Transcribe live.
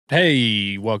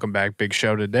Hey, welcome back. Big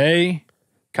show today.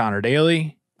 Conor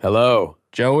Daly, Hello.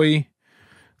 Joey.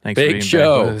 Thanks for Big being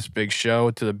show. back with us. Big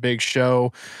show to the big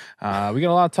show. We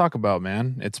got a lot to talk about,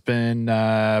 man. It's been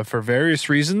for various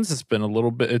reasons. It's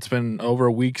been over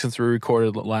a week since we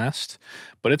recorded last,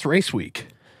 but it's race week.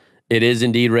 It is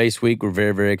indeed race week. We're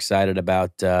very, very excited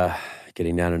about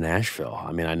getting down to Nashville.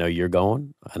 I mean, I know you're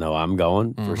going. I know I'm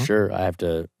going for sure. I have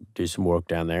to do some work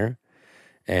down there.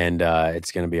 And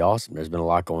it's going to be awesome. There's been a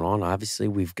lot going on. Obviously,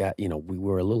 we've got, we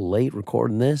were a little late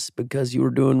recording this because you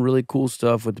were doing really cool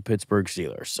stuff with the Pittsburgh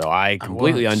Steelers. So I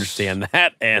completely understand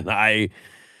that. And I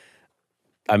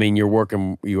mean, you were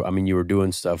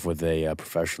doing stuff with a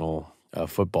professional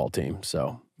football team.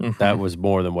 So that was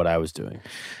more than what I was doing.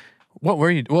 What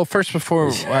were you? Well, first, before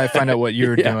I find out what you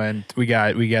were doing, we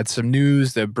got some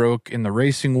news that broke in the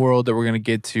racing world that we're going to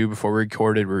get to before we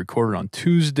recorded. We recorded on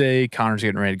Tuesday. Connor's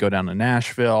getting ready to go down to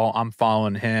Nashville. I'm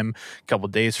following him a couple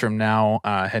days from now,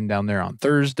 heading down there on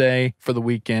Thursday for the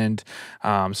weekend.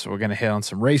 So we're going to hit on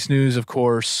some race news, of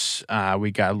course. We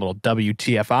got a little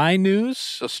WTFI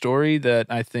news, a story that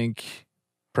I think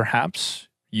perhaps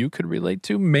you could relate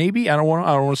to, maybe. I don't want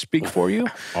to speak for you.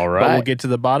 All right, but we'll get to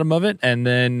the bottom of it, and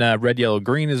then red, yellow,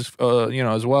 green is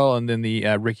as well, and then the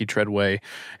Ricky Treadway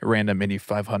random Indy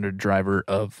 500 driver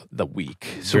of the week.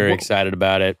 So very excited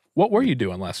about it. What were you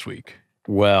doing last week?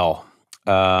 Well,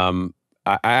 I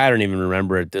don't even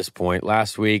remember at this point.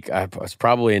 Last week, I was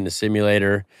probably in the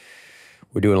simulator.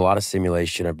 We're doing a lot of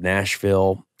simulation of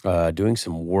Nashville, doing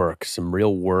some work, some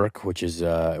real work, which is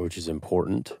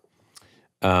important.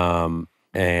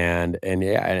 And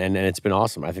it's been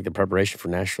awesome. I think the preparation for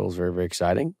Nashville is very, very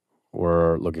exciting.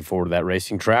 We're looking forward to that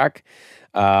racing track.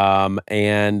 And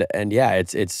yeah,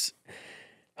 it's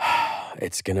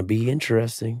going to be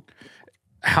interesting.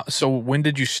 So when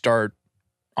did you start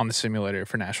on the simulator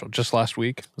for Nashville? Just last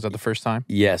week? Was that the first time?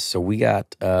 Yes. So we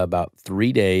got about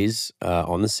 3 days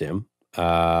on the sim.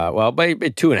 Well, by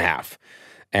 2.5.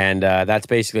 And that's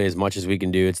basically as much as we can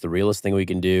do. It's the realest thing we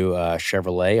can do.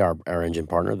 Chevrolet, our engine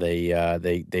partner,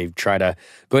 they try to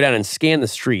go down and scan the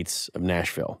streets of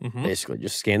Nashville. Basically,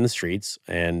 just scan the streets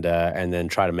and then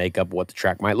try to make up what the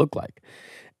track might look like.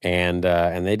 And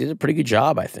they did a pretty good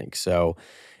job, I think. So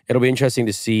it'll be interesting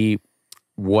to see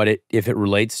if it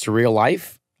relates to real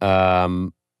life.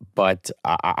 But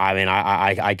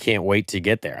I can't wait to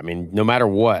get there. I mean, no matter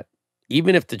what,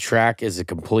 even if the track is a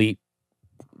complete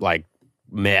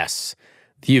mess,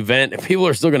 the event, people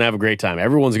are still going to have a great time.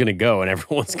 Everyone's going to go, and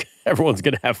everyone's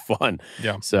going to have fun.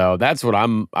 Yeah. So that's what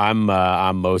I'm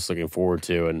most looking forward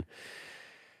to. And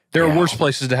there are worse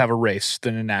places to have a race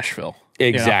than in Nashville.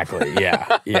 Exactly. Yeah.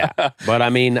 But I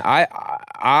mean,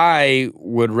 I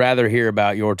would rather hear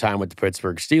about your time with the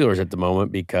Pittsburgh Steelers at the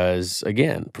moment because,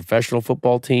 again, professional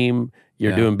football team.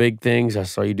 You're doing big things. I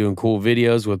saw you doing cool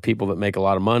videos with people that make a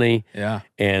lot of money. Yeah.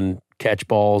 And catch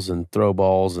balls and throw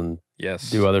balls and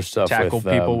do other stuff. Tackle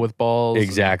people with balls.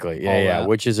 Exactly. Yeah.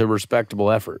 Which is a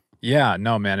respectable effort. Yeah.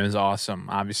 No, man, it was awesome.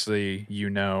 Obviously,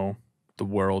 the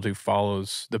world who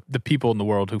follows, the people in the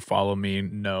world who follow me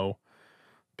know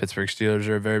Pittsburgh Steelers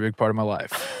are a very big part of my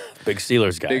life. Big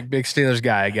Steelers guy. Big Steelers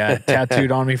guy. I got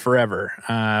tattooed on me forever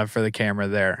for the camera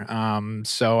there.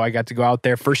 So I got to go out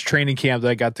there. First training camp that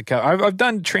I got to cover. I've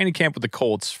done training camp with the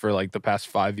Colts for like the past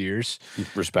 5 years.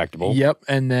 Respectable. Yep.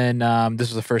 And then this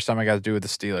was the first time I got to do it with the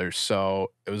Steelers.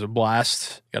 So it was a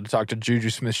blast. Got to talk to Juju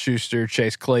Smith-Schuster,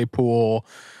 Chase Claypool,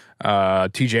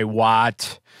 TJ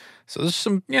Watt. So there's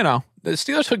some, the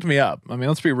Steelers hooked me up. I mean,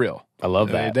 let's be real. I love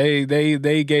that.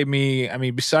 They gave me, I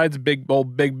mean, besides Big Ben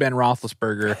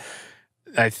Roethlisberger,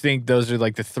 I think those are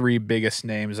like the 3 biggest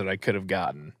names that I could have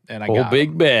gotten. And I got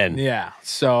Big Ben. Yeah.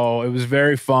 So it was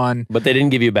very fun. But they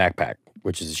didn't give you a backpack,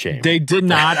 which is a shame. They did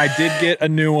not. I did get a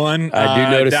new one. I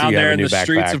do notice down you there have a in new the backpack.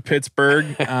 Streets of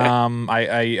Pittsburgh.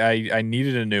 I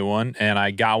needed a new one, and I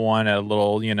got one at a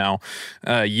little,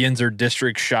 Yinzer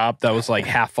district shop that was like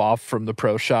half off from the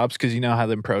pro shops because you know how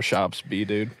them pro shops be,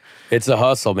 dude. It's a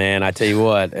hustle, man. I tell you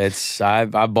what,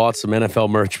 I've bought some NFL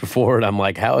merch before, and I'm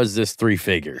like, how is this 3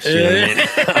 figures? You know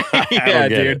what I mean? Yeah,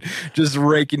 dude. Just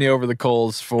raking you over the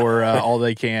coals for all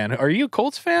they can. Are you a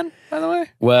Colts fan, by the way?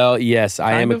 Well, yes,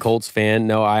 I am a Colts fan.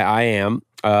 No, I am.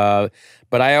 But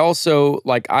I also,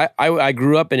 I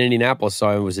grew up in Indianapolis, so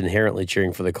I was inherently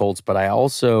cheering for the Colts, but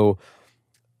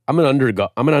I'm an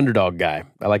underdog guy.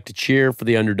 I like to cheer for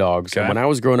the underdogs. Okay. And when I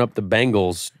was growing up, the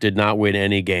Bengals did not win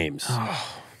any games.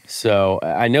 So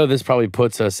I know this probably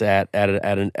puts us at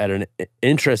an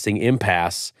interesting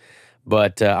impasse,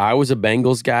 but I was a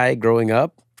Bengals guy growing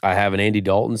up, I have an Andy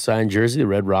Dalton signed jersey, the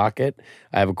Red Rocket.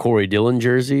 I have a Corey Dillon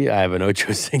jersey. I have an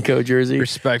Ocho Cinco jersey.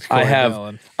 Respect Corey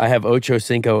Dillon. I have Ocho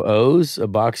Cinco O's, a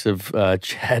box of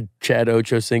Chad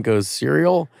Ocho Cinco's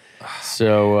cereal.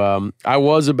 So I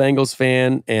was a Bengals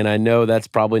fan, and I know that's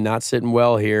probably not sitting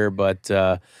well here, but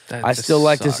I still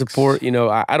like to support.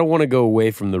 I don't want to go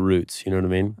away from the roots. You know what I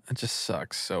mean? It just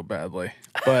sucks so badly.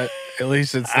 But at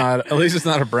least it's not. At least it's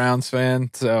not a Browns fan.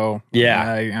 So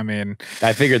yeah, I mean,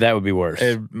 I figured that would be worse.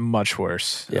 Much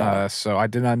worse. Yeah. So I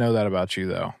did not know that about you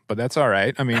though. But that's all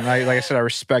right. I mean, like I said, I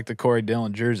respect the Corey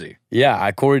Dillon jersey.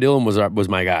 Yeah, Corey Dillon was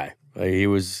my guy. He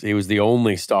was the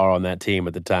only star on that team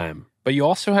at the time. But you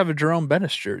also have a Jerome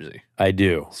Bettis jersey. I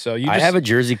do. So I have a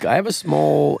jersey. I have a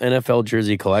small NFL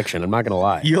jersey collection. I'm not going to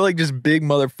lie. You like just big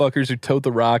motherfuckers who tote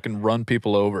the rock and run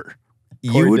people over.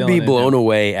 You would be blown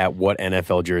away at what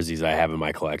NFL jerseys I have in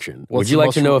my collection. Would you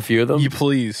like to know a few of them? You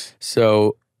please.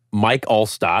 So Mike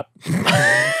Allstott.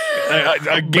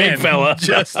 Again, big fella.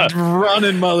 Just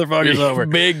running motherfuckers over.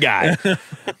 Big guy.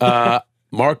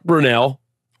 Mark Brunell.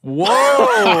 Whoa,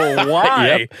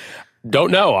 why? Yep.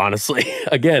 Don't know, honestly.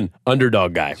 Again,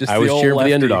 underdog guy. Just I was cheering for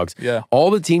the underdogs. Yeah.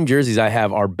 All the team jerseys I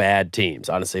have are bad teams,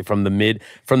 honestly, from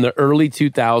the early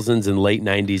 2000s and late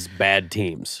 90s bad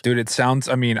teams. Dude, it sounds,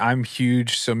 I mean, I'm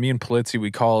huge. So me and Polizzi, we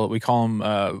call them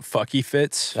fucky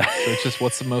fits. So it's just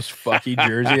what's the most fucky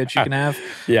jersey that you can have.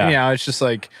 Yeah. It's just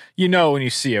like, when you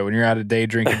see it, when you're at a day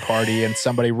drinking party and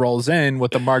somebody rolls in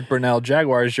with the Mark Brunell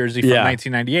Jaguars jersey from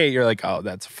 1998, you're like, oh,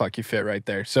 that's a fucky fit right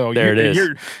there. So there it is.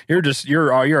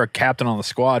 You're a captain on the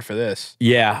squad for this.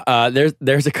 Yeah.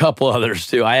 There's a couple others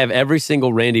too. I have every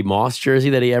single Randy Moss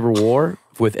jersey that he ever wore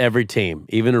with every team.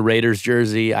 Even a Raiders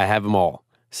jersey, I have them all.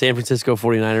 San Francisco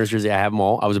 49ers jersey, I have them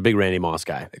all. I was a big Randy Moss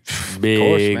guy. Big of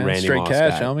course, man. Randy Straight Moss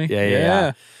cash, guy. homie.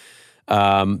 Yeah.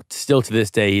 Still to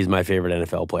this day, he's my favorite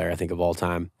NFL player, I think, of all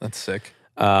time. That's sick.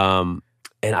 And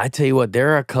I tell you what,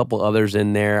 there are a couple others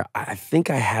in there. I think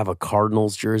I have a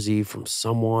Cardinals jersey from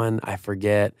someone. I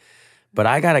forget. But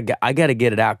I gotta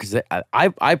get it out because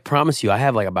I promise you, I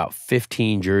have like about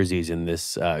 15 jerseys in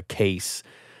this case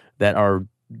that are,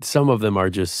 some of them are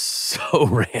just so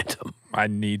random. We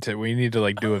need to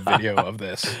like do a video of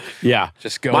this. Yeah.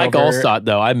 Just go Mike over Allstott,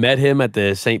 though, I met him at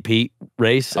the St. Pete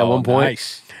race at one point.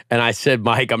 Nice. And I said,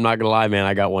 Mike, I'm not gonna lie, man,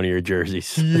 I got one of your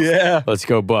jerseys. Yeah. Let's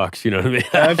go Bucks. You know what I mean?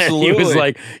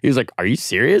 Absolutely. he was like, are you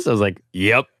serious? I was like,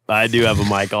 yep, I do have a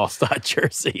Mike Allstott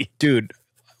jersey. Dude,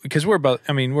 because we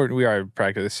are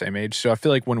practically the same age. So I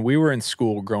feel like when we were in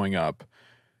school growing up,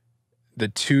 the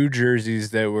two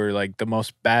jerseys that were like the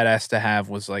most badass to have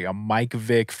was like a Mike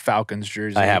Vick Falcons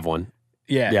jersey. I have one.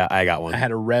 Yeah. Yeah, I got one. I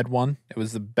had a red one. It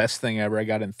was the best thing ever. I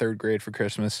got it in 3rd grade for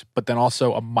Christmas. But then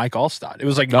also a Mike Allstott. It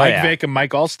was like Mike Vick and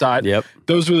Mike Allstott. Yep.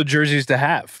 Those were the jerseys to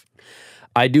have.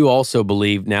 I do also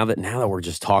believe now that we're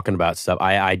just talking about stuff,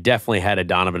 I definitely had a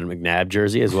Donovan McNabb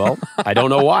jersey as well. I don't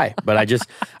know why, but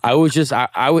I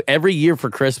would every year for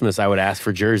Christmas I would ask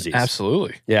for jerseys.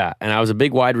 Absolutely. Yeah, and I was a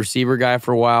big wide receiver guy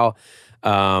for a while.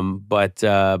 But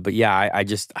yeah,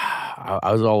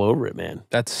 I was all over it, man.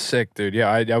 That's sick, dude. Yeah,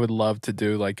 I would love to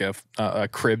do like a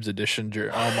Cribs edition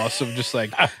almost of just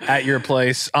like at your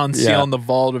place unsealing the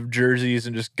vault of jerseys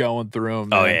and just going through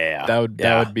them. Oh yeah, that would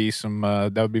be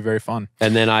that would be very fun.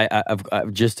 And then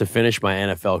I've just to finish my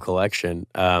NFL collection,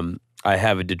 I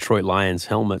have a Detroit Lions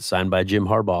helmet signed by Jim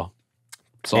Harbaugh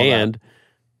and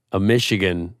a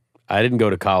Michigan. I didn't go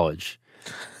to college.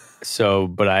 So,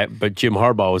 but Jim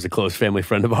Harbaugh was a close family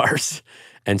friend of ours,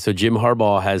 and so Jim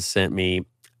Harbaugh has sent me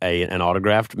an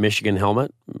autographed Michigan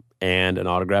helmet and an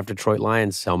autographed Detroit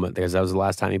Lions helmet because that was the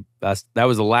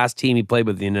last team he played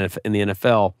with in the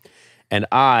NFL, and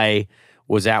I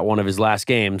was at one of his last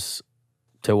games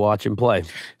to watch him play.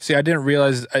 See, I didn't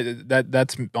realize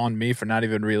that's on me for not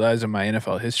even realizing my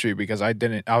NFL history because I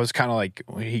was kind of like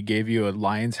he gave you a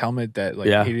Lions helmet that he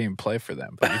didn't even play for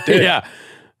them, but he did. Yeah.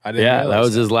 I didn't realize that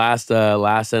was his last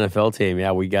NFL team.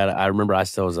 Yeah, I remember I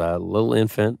still was a little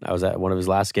infant. I was at one of his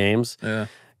last games. Yeah.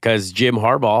 Because Jim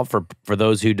Harbaugh, for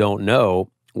those who don't know,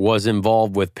 was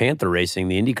involved with Panther Racing,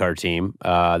 the IndyCar team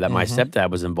that my stepdad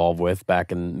was involved with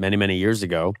back in many, many years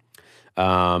ago.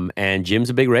 And Jim's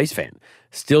a big race fan.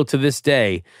 Still to this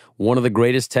day, one of the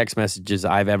greatest text messages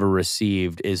I've ever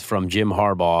received is from Jim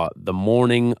Harbaugh the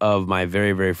morning of my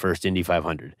very, very first Indy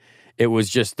 500. It was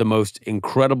just the most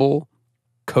incredible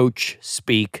coach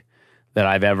speak that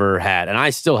I've ever had. And I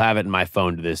still have it in my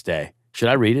phone to this day. Should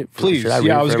I read it? Please. I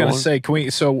was going to say, can we,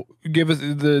 so give us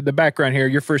the background here.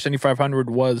 Your first Indy 500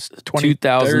 was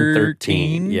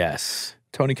 2013. Yes.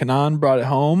 Tony Kanaan brought it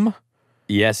home.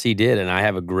 Yes, he did. And I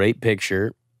have a great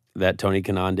picture that Tony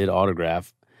Kanaan did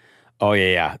autograph. Oh,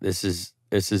 yeah. This is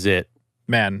it.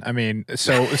 Man, I mean,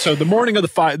 so the morning of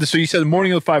the so you said the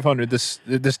morning of the 500,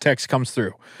 this text comes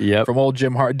through. Yep. From old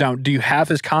Jim Harbaugh. Do you have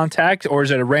his contact, or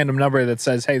is it a random number that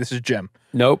says, "Hey, this is Jim"?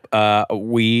 Nope. I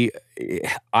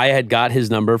had got his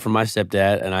number from my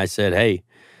stepdad, and I said, "Hey,"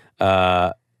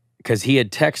 because he had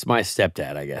texted my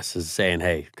stepdad, I guess, is saying,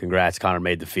 "Hey, congrats, Conor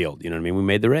made the field." You know what I mean? We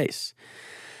made the race,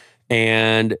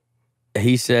 and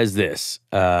he says this.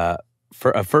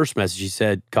 For a first message, he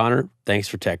said, "Conor, thanks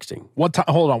for texting." What time?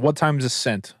 Hold on. What time is this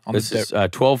sent? This is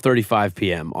 12:35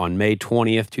 p.m. on May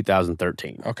 20th,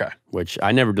 2013. Okay. Which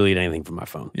I never delete anything from my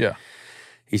phone. Yeah.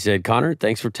 He said, "Conor,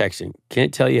 thanks for texting.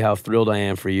 Can't tell you how thrilled I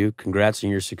am for you. Congrats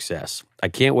on your success. I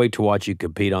can't wait to watch you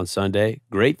compete on Sunday.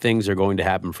 Great things are going to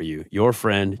happen for you. Your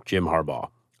friend, Jim Harbaugh."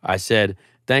 I said,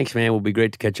 "Thanks, man. It will be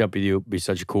great to catch up with you. It'll be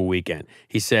such a cool weekend."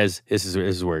 He says, this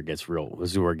is where it gets real.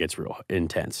 This is where it gets real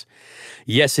intense.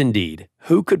 "Yes, indeed.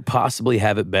 Who could possibly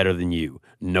have it better than you?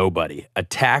 Nobody.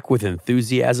 Attack with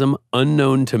enthusiasm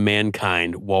unknown to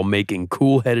mankind while making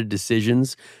cool-headed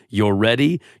decisions. You're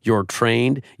ready. You're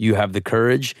trained. You have the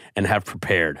courage and have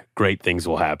prepared. Great things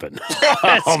will happen."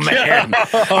 Oh, man.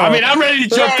 I mean, I'm ready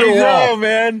to jump through a wall.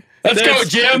 Man. Let's go,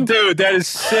 Jim. Dude, that is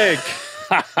sick.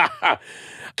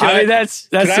 That's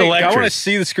electric. I want to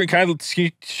see the screen. Can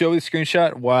I show the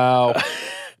screenshot? Wow.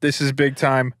 This is big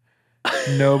time.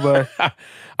 Nobody.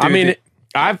 I mean,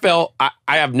 I felt I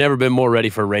have never been more ready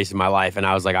for a race in my life, and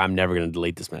I was like, I'm never going to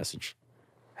delete this message.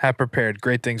 Have prepared.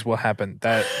 Great things will happen.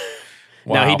 That.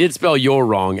 Wow. Now, he did spell "your"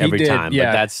 wrong every time,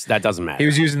 yeah. but that doesn't matter. He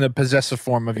was using the possessive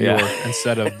form of "your"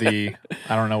 instead of the,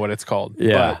 I don't know what it's called.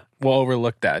 Yeah. But we'll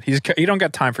overlook that. He don't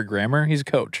got time for grammar. He's a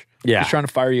coach. Yeah. He's trying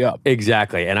to fire you up.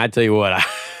 Exactly. And I tell you what,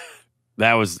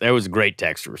 that was a great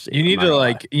text to receive. You need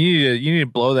to you need to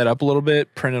blow that up a little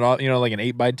bit, print it off, like an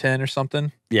 8x10 or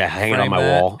something. Yeah, hang it on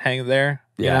my wall. Hang it there.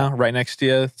 Yeah. Right next to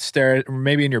you. Stare at,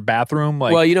 maybe in your bathroom.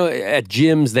 Like, well, at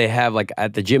gyms, they have,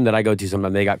 at the gym that I go to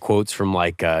sometimes, they got quotes from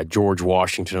George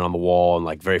Washington on the wall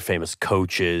and very famous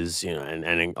coaches,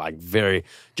 and very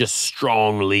just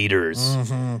strong leaders.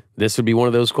 Mm-hmm. This would be one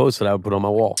of those quotes that I would put on my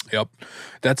wall. Yep.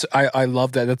 I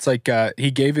love that. That's he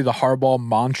gave you the Harbaugh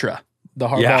mantra. The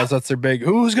Harbaughs, that's their big,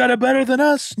 who's got it better than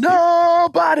us?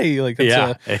 Nobody.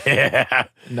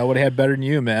 Nobody had better than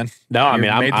you, man. No, I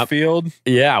mean, made the field.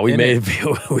 Yeah, we made the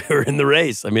field. We were in the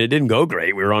race. I mean, it didn't go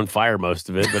great. We were on fire most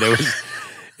of it, but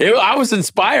I was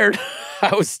inspired.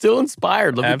 I was still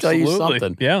inspired. Let me tell you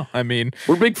something. Yeah, I mean,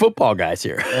 we're big football guys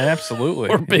here. Absolutely.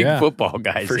 We're big football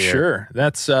guys for here. sure.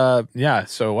 That's So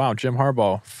wow, Jim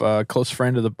Harbaugh, close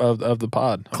friend of the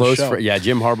pod.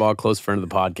 Jim Harbaugh, close friend of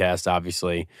the podcast,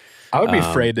 obviously. I would be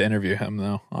afraid to interview him,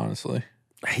 though, honestly.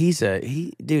 He's a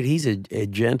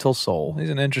gentle soul. He's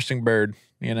an interesting bird,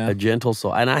 A gentle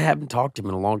soul. And I haven't talked to him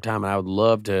in a long time, and I would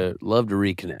love to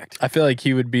reconnect. I feel like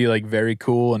he would be very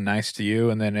cool and nice to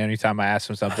you, and then anytime I asked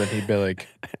him something, he'd be like,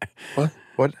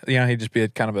 "What?" He'd just be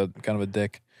kind of a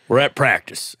dick. We're at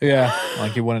practice. Yeah,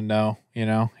 he wouldn't know.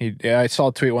 I saw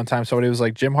a tweet one time. Somebody was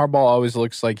like, "Jim Harbaugh always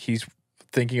looks like he's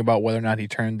thinking about whether or not he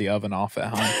turned the oven off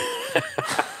at home."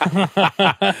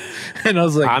 And I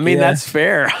was like, that's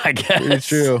fair, I guess. It's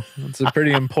true. It's a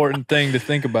pretty important thing to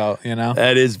think about,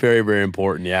 That is very, very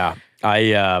important. Yeah.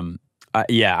 I've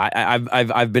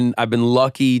been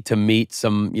lucky to meet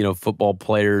some, football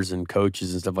players and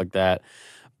coaches and stuff like that,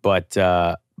 but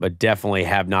definitely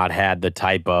have not had the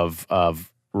type of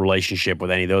relationship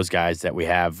with any of those guys that we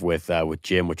have with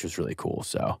Jim, which was really cool.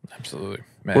 So absolutely,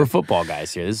 man. We're football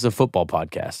guys here. This is a football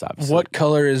podcast, obviously. What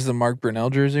color is the Mark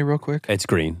Brunell jersey, real quick? It's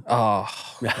green. Oh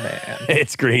man,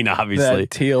 it's green. Obviously,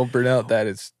 that teal Brunell. That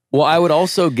is. Well, I would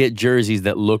also get jerseys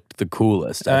that looked the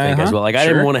coolest, I think, as well. I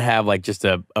didn't want to have just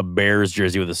a Bears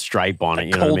jersey with a stripe on it.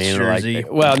 You know what I mean? Jersey.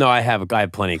 No, I have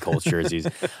plenty of Colts jerseys.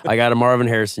 I got a Marvin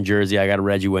Harrison jersey. I got a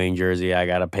Reggie Wayne jersey. I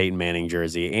got a Peyton Manning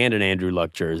jersey and an Andrew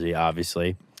Luck jersey,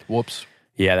 obviously. Whoops.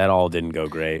 Yeah, that all didn't go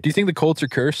great. Do you think the Colts are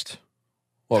cursed?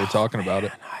 While we're talking about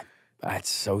it. That's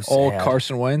so sad. Old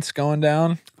Carson Wentz going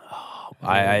down.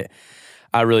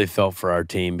 I really felt for our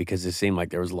team because it seemed like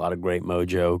there was a lot of great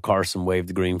mojo. Carson waved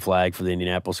the green flag for the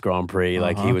Indianapolis Grand Prix.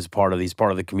 He was part of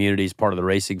the community. He's part of the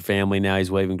racing family. Now he's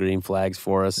waving green flags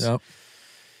for us. Yep.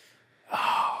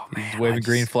 Oh, man. He's waving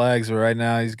green flags, but right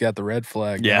now he's got the red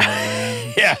flag.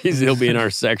 Yeah. Yeah, he'll be in our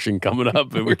section coming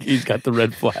up, and he's got the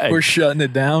red flag. We're shutting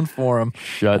it down for him.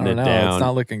 Down. It's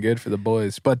not looking good for the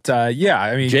boys. But,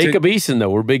 Jacob Eason, though.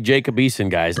 We're big Jacob Eason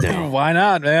guys now. Why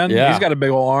not, man? Yeah. He's got a big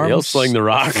old arm. He'll sling the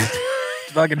rock.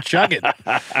 Fucking chug it.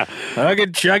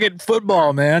 Fucking chug it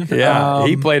football, man. Yeah.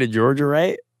 He played at Georgia,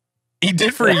 right? He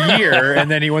did for a year, and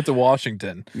then he went to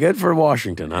Washington. Good for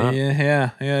Washington, huh?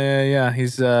 Yeah.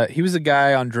 He was a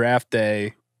guy on draft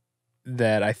day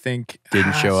that I think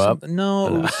didn't show up. No,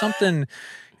 it was something.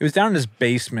 It was down in his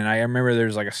basement. I remember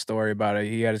there's like a story about it.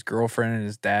 He had his girlfriend and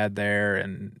his dad there,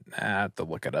 and I have to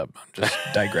look it up. I'm just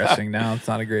digressing now. It's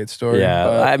not a great story.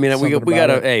 Yeah, I mean, we got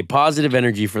a positive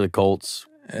energy for the Colts.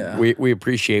 Yeah. We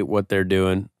appreciate what they're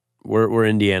doing. We're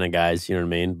Indiana guys, you know what I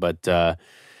mean? But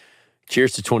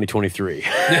cheers to 2023.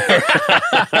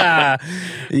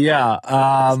 Yeah.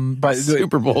 But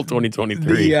Super Bowl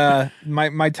 2023.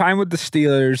 My time with the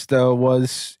Steelers though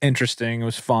was interesting. It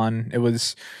was fun.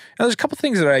 There's a couple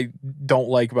things that I don't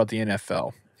like about the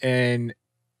NFL. And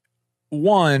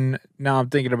one, now I'm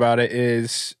thinking about it,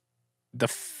 is the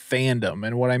fandom.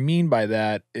 And what I mean by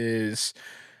that is,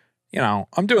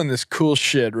 I'm doing this cool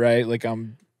shit, right? Like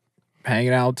I'm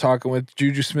hanging out talking with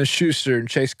Juju Smith-Schuster and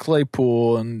Chase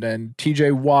Claypool and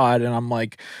TJ Watt, and I'm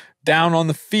like down on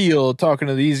the field talking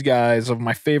to these guys of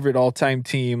my favorite all-time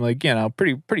team, like,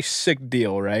 pretty sick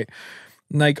deal, right?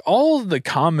 And like all of the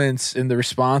comments and the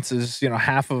responses,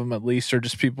 half of them at least are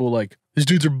just people like, these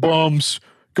dudes are bums,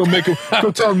 go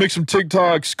tell them make some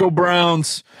TikToks, go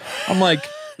Browns. I'm like,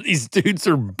 these dudes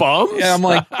are bums? Yeah, I'm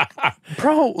like,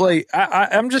 bro, like,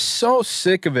 I'm just so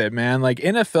sick of it, man. Like,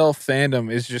 NFL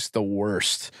fandom is just the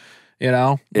worst,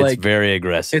 It's very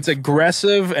aggressive. It's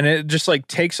aggressive, and it just, like,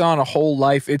 takes on a whole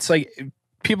life. It's like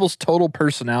people's total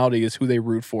personality is who they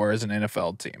root for as an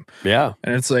NFL team. Yeah.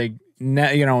 And it's like,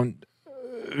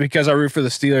 because I root for the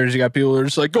Steelers, you got people that are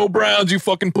just like, go Browns, you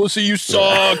fucking pussy, you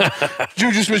suck.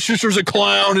 Juju Smith-Schuster's a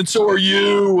clown, and so are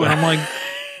you. And I'm like,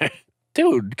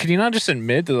 dude, can you not just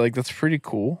admit that, like, that's pretty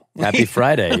cool? Happy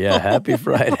Friday. Yeah, happy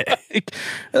Friday.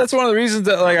 That's one of the reasons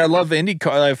that, like, I love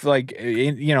IndyCar. I've, like,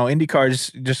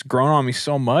 IndyCar's just grown on me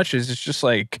so much. Is it's just,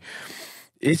 like,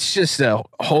 it's just a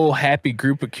whole happy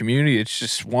group of community. It's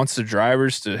just wants the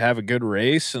drivers to have a good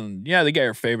race. And, yeah, they got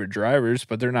your favorite drivers,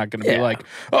 but they're not going to be like,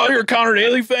 oh, you're a Conor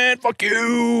Daly fan? Fuck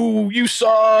you. You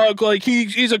suck. Like,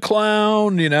 he's a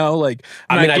clown, Like,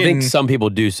 I think some people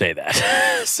do say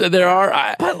that. So there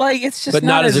are. But, like, it's just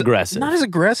not as aggressive. Not as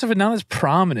aggressive and not as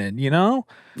prominent,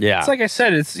 Yeah. It's like I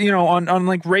said, it's, on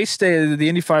like race day, the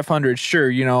Indy 500, sure,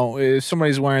 if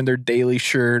somebody's wearing their Daily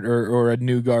shirt or a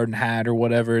New Garden hat or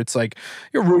whatever, it's like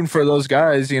you're rooting for those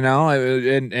guys, and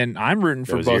I'm rooting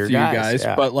for Those both are of your you guys, guys.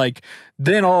 yeah. But like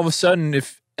then all of a sudden,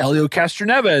 if Elio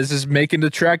Castroneves is making the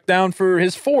track down for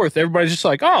his fourth, everybody's just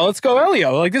like, oh, let's go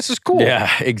Elio. Like, this is cool.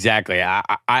 Yeah, exactly.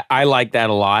 I like that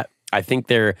a lot. I think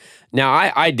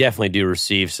I definitely do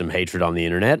receive some hatred on the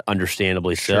internet,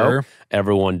 understandably so. Sure.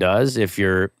 Everyone does. If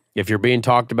you're being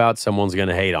talked about, someone's going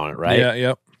to hate on it, right? Yeah,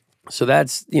 yep. So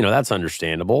that's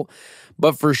understandable.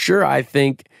 But for sure, I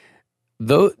think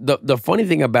the funny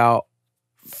thing about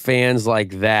fans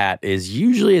like that is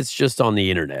usually it's just on the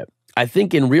internet. I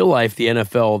think in real life, the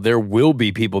NFL, there will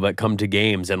be people that come to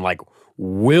games and like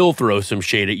will throw some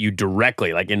shade at you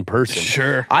directly, like in person.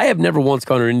 Sure. I have never once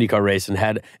gone to an IndyCar race and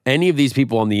had any of these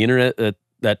people on the internet that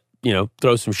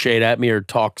throw some shade at me or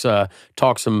talk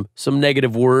some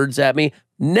negative words at me.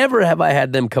 Never have I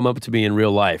had them come up to me in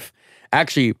real life.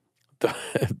 Actually,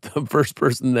 the first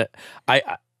person that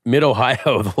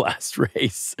Mid-Ohio, the last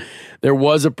race, there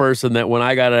was a person that when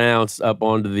I got announced up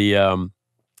onto the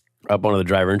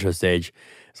driver intro stage,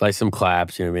 it's like some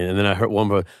claps, you know what I mean? And then I heard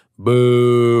one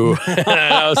boo. And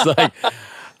I was like,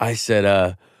 I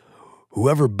said,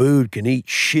 whoever booed can eat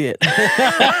shit.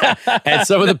 And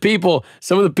some of the people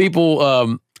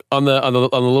on the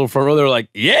little front row, they were like,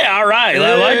 yeah, all right,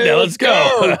 I like that, let's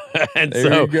go. And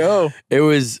there you go. It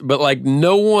was, but like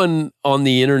no one on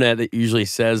the internet that usually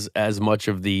says as much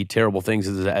of the terrible things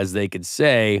as they could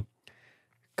say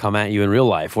come at you in real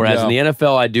life. Whereas in the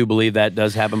NFL, I do believe that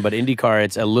does happen, but IndyCar,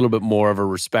 it's a little bit more of a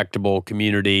respectable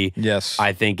community. Yes.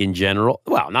 I think in general,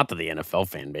 well, not that the NFL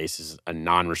fan base is a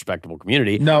non-respectable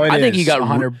community. No, I think you got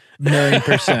 100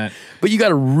 million%. But you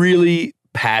got a really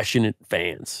passionate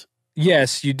fans.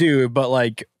 Yes, you do. But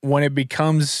like when it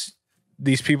becomes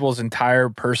these people's entire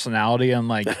personality and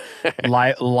like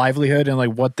livelihood and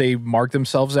like what they mark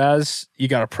themselves as, you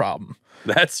got a problem.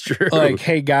 That's true. Like,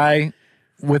 hey, guy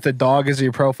with a dog as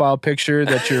your profile picture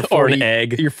that you're 40, or an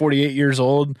egg. You're 48 years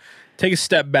old. Take a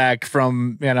step back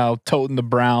from, toting the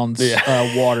Browns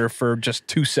water for just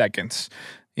 2 seconds.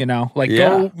 Go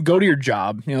to your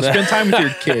job. Spend time with your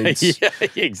kids. Yeah,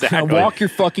 exactly. Walk your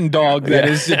fucking dog. That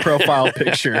is the profile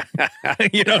picture.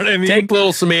 You know what I mean? Take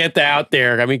little Samantha out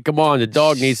there. I mean, come on, the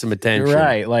dog needs some attention. You're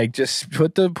right. Like, just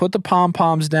put the pom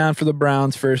poms down for the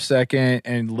Browns for a second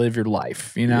and live your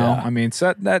life. Yeah. I mean,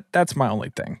 so that's my only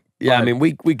thing. Yeah, I mean,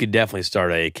 we could definitely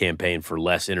start a campaign for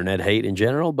less internet hate in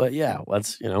general, but yeah,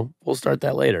 let's, we'll start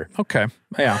that later. Okay.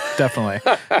 Yeah, definitely.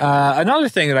 Another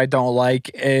thing that I don't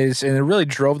like is, and it really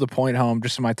drove the point home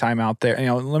just in my time out there.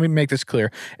 Let me make this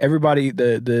clear. Everybody,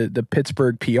 the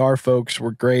Pittsburgh PR folks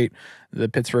were great. The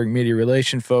Pittsburgh media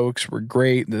relation folks were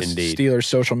great. The Indeed. Steelers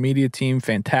social media team,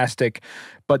 fantastic.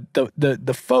 But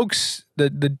the folks,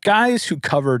 the guys who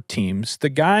cover teams, the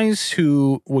guys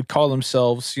who would call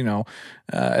themselves,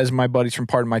 as my buddies from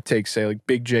Part of My Take say, like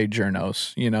Big J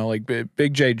journos, like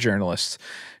Big J journalists,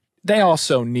 they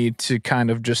also need to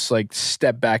kind of just like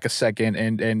step back a second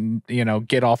and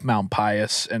get off Mount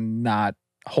Pius and not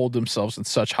hold themselves in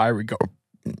such high regard.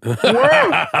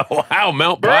 Wow,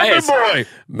 Mount Pius. Boy.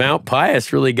 Mount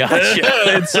Pius really got you.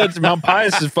 Mount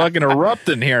Pius is fucking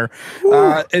erupting here.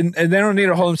 And they don't need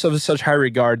to hold themselves in such high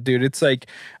regard, dude. It's like,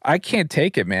 I can't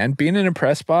take it, man. Being in a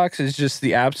press box is just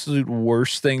the absolute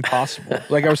worst thing possible.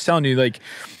 Like I was telling you, like,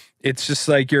 it's just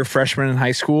like you're a freshman in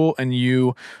high school and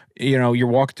you're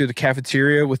walking through the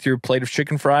cafeteria with your plate of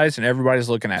chicken fries and everybody's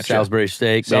looking at Salisbury you.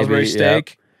 steak. Salisbury maybe.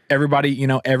 steak.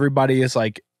 Yep. Everybody is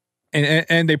like,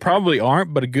 and they probably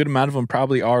aren't, but a good amount of them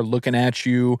probably are looking at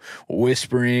you,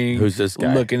 whispering. Who's this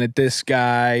guy? Looking at this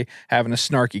guy, having a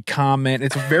snarky comment.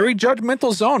 It's a very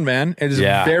judgmental zone, man. It is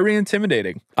very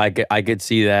intimidating. I could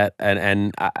see that,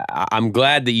 and I'm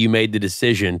glad that you made the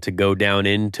decision to go down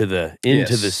into the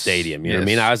stadium. You know what I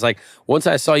mean? I was like, once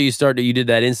I saw you you did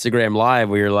that Instagram live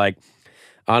where you're like,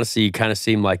 honestly, you kind of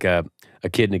seemed like a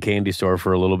kid in a candy store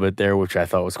for a little bit there, which I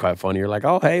thought was quite funny. You're like,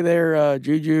 oh, hey there,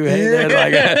 Juju. Hey there,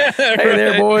 hey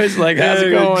there, boys. Like, how's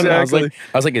it going? Exactly.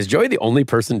 I was like, is Joey the only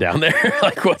person down there?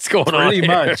 Like, what's going on? Pretty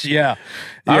much, yeah.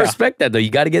 I respect that, though.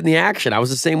 You got to get in the action. I was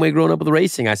the same way growing up with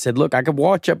racing. I said, look, I could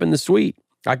watch up in the suite.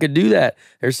 I could do that.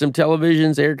 There's some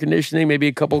televisions, air conditioning, maybe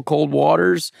a couple of cold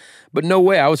waters. But no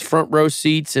way. I was front row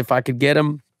seats if I could get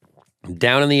them.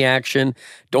 Down in the action.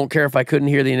 Don't care if I couldn't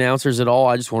hear the announcers at all.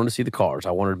 I just wanted to see the cars.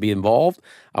 I wanted to be involved.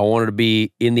 I wanted to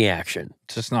be in the action.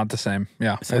 It's just not the same.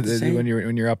 Yeah, it's not the same. When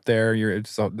you're up there,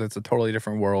 that's a totally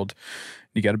different world.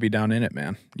 You got to be down in it,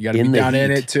 man. You got to be down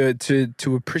in it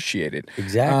to appreciate it.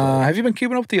 Exactly. Have you been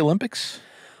keeping up with the Olympics?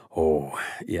 Oh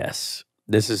yes.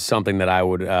 This is something that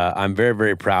I'm very,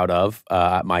 very proud of.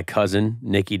 My cousin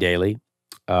Nicci Daly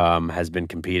has been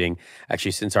competing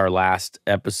actually since our last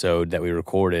episode that we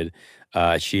recorded.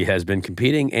 She has been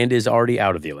competing and is already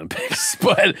out of the Olympics.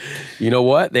 But you know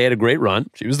what? They had a great run.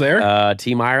 She was there.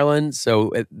 Team Ireland.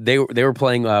 So they were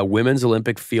playing women's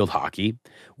Olympic field hockey,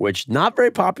 which not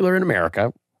very popular in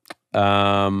America.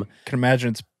 Can imagine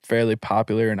it's fairly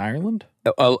popular in Ireland.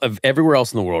 Everywhere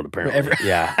else in the world, apparently.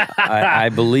 Yeah. I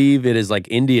believe it is like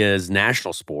India's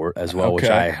national sport as well, which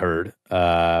I heard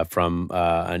from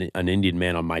an Indian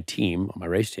man on my team, on my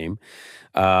race team.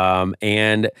 But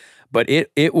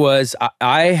it was,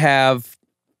 I have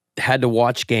had to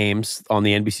watch games on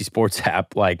the NBC Sports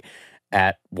app like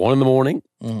at 1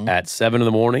 a.m, at 7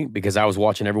 a.m, because I was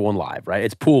watching everyone live, right?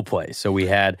 It's pool play. So we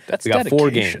got dedication.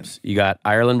 4 games. You got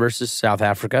Ireland versus South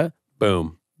Africa.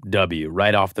 Boom. W.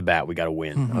 Right off the bat, we got to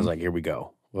win. I was like, here we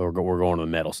go. We're going to the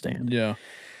medal stand. Yeah.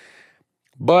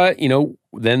 But,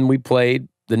 then we played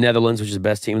the Netherlands, which is the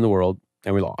best team in the world,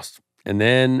 and we lost. And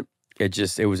then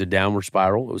it was a downward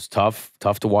spiral. It was tough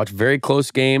to watch. Very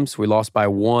close games. We lost by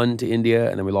 1 to India,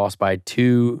 and then we lost by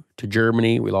 2 to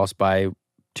Germany. We lost by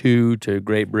 2 to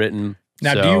Great Britain.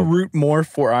 Now, do you root more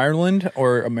for Ireland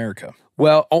or America?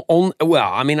 Well,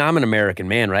 I mean, I'm an American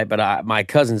man, right? But my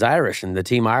cousin's Irish, and the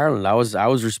team Ireland, I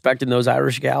was respecting those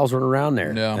Irish gals running around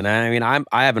there. Yeah. And I mean,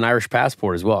 I have an Irish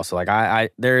passport as well, so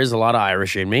like there is a lot of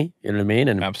Irish in me. You know what I mean?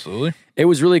 And absolutely, it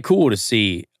was really cool to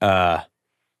see,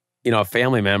 a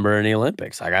family member in the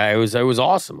Olympics. Like it was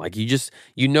awesome. Like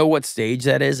you know what stage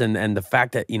that is, and the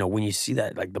fact that when you see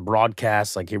that, like the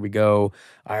broadcast, like here we go,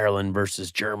 Ireland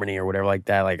versus Germany or whatever like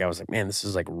that. Like I was like, man, this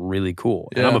is like really cool.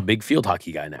 Yeah. And I'm a big field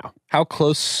hockey guy now. How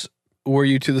close are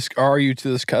you to this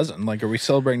cousin? Like, are we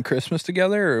celebrating Christmas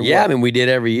together? Or yeah, what? I mean, we did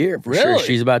every year for really? sure.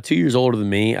 She's about 2 years older than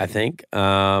me, I think.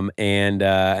 And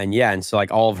so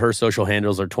like all of her social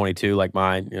handles are 22, like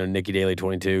mine. Nicci Daly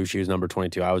 22. She was number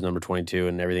 22. I was number 22,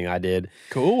 and everything I did.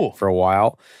 Cool. For a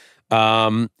while.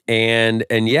 And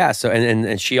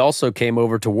she also came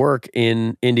over to work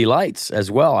in Indy Lights as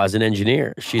well as an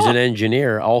engineer. She's an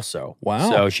engineer also. Wow.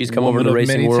 So she's come over to the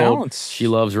racing world. Talents. She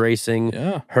loves racing.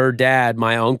 Yeah. Her dad,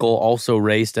 my uncle, also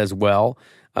raced as well.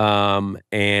 So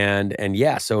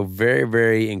very,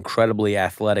 very incredibly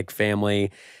athletic family.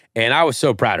 And I was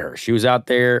so proud of her. She was out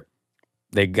there.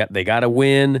 They got a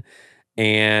win.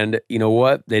 And you know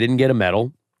what? They didn't get a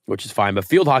medal. which is fine. But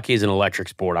field hockey is an electric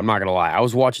sport. I'm not going to lie. I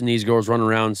was watching these girls run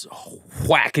around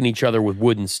whacking each other with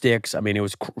wooden sticks. I mean, it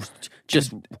was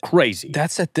just crazy.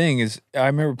 That's the thing is I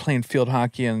remember playing field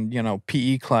hockey in,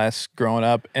 PE class growing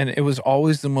up, and it was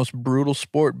always the most brutal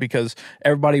sport because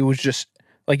everybody was just,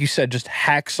 like you said, just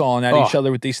hacksawing at each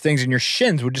other with these things, and your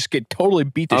shins would just get totally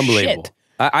beat to shit.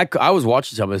 I was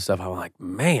watching some of this stuff. I was like,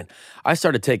 man, I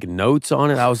started taking notes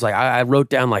on it. I was like, I wrote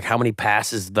down like how many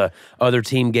passes the other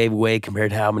team gave away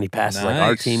compared to how many passes like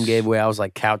our team gave away. I was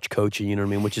like couch coaching, you know what I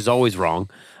mean? Which is always wrong,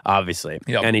 obviously.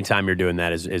 Yep. Anytime you're doing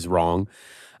that is wrong.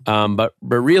 But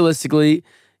realistically,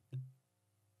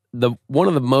 one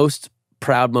of the most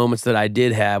proud moments that I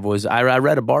did have was I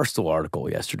read a Barstool article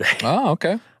yesterday. Oh,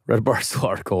 okay. Read a Barstool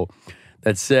article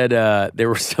that said there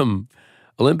were some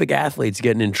Olympic athletes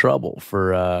getting in trouble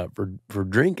for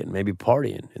drinking, maybe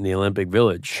partying in the Olympic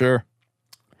Village. Sure.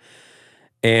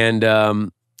 And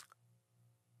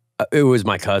it was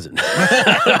my cousin.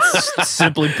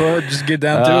 Simply put, just get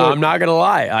down to it. I'm not gonna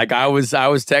lie. Like I was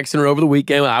texting her over the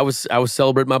weekend. I was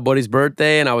celebrating my buddy's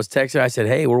birthday, and I was texting her. I said,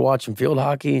 "Hey, we're watching field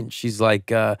hockey," and she's like,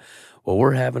 "Well,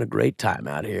 we're having a great time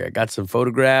out here. I got some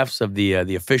photographs of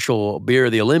the official beer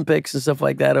of the Olympics and stuff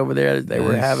like that over there that they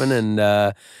were having."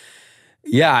 And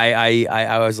yeah,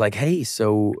 I was like, hey,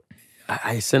 so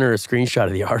I sent her a screenshot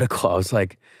of the article. I was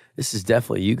like, this is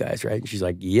definitely you guys, right? And she's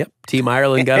like, yep, Team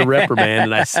Ireland got a reprimand.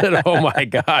 And I said, oh my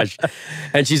gosh.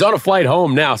 And she's on a flight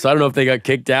home now, so I don't know if they got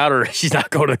kicked out or she's not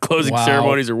going to closing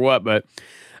ceremonies or what. But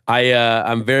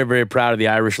I'm very, very proud of the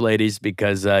Irish ladies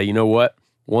because you know what?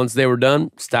 Once they were done,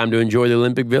 it's time to enjoy the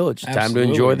Olympic Village. It's time to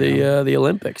enjoy the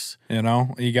Olympics.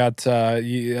 You got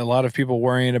a lot of people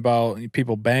worrying about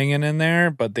people banging in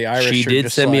there, but the Irish. She did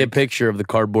send me a picture of the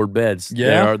cardboard beds.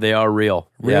 Yeah, they are real.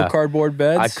 Real cardboard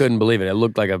beds. I couldn't believe it. It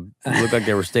looked like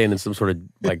they were staying in some sort of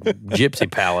like gypsy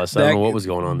palace. I don't know what was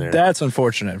going on there. That's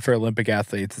unfortunate for Olympic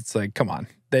athletes. It's like, come on.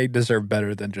 They deserve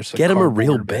better than just get them a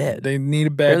real bed. They need a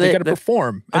bed. They got to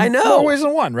perform. I know. More ways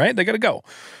than one, right? They got to go.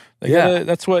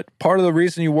 That's what part of the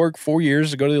reason you work 4 years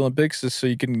to go to the Olympics is so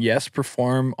you can,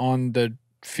 perform on the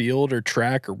field or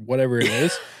track or whatever it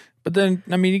is. But then,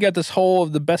 I mean, you got this whole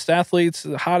of the best athletes,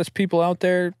 the hottest people out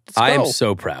there. I am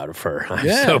so proud of her. I'm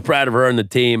so proud of her and the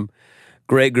team.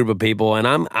 Great group of people.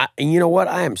 And you know what?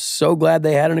 I am so glad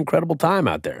they had an incredible time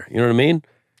out there. You know what I mean?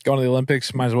 Going to the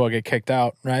Olympics, might as well get kicked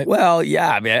out, right? Well,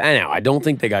 yeah. I mean, I know. I don't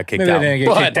think they got kicked out. They didn't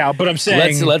get kicked out, but I'm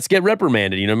saying let's get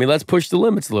reprimanded. You know what I mean? Let's push the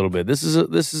limits a little bit. This is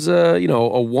a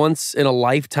once in a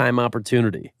lifetime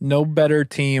opportunity. No better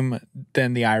team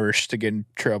than the Irish to get in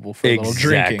trouble for a little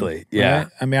drinking. Exactly. Yeah. Right?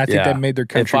 I mean, I think that made their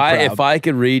country proud. If I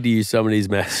could read to you some of these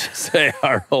messages, they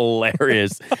are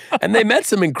hilarious. And they met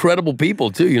some incredible people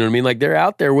too. You know what I mean? Like they're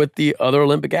out there with the other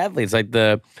Olympic athletes, like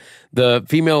the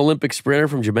female Olympic sprinter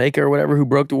from Jamaica or whatever who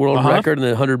broke the world record in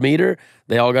the 100-meter.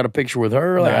 They all got a picture with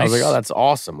her. Like, I was like, oh, that's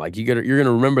awesome. Like you're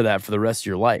gonna remember that for the rest of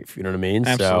your life. You know what I mean?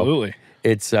 Absolutely.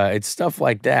 So it's stuff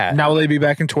like that. Now will they be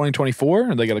back in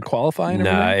 2024? Are they got to qualify?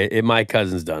 Nah, my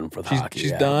cousin's done for the hockey.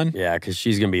 She's done. Yeah, because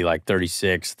she's gonna be like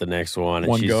 36 the next one. And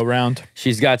one go round.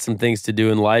 She's got some things to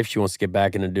do in life. She wants to get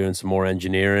back into doing some more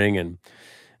engineering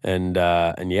and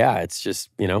yeah, it's just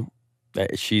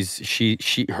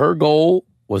her goal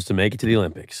was to make it to the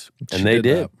Olympics, and they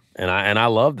did. And I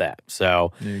love that.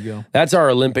 So there you go. That's our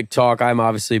Olympic talk. I'm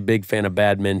obviously a big fan of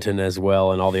badminton as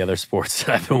well, and all the other sports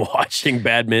that I've been watching.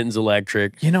 Badminton's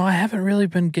electric. I haven't really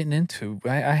been getting into.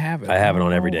 I haven't. I have it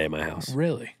on every day in my house.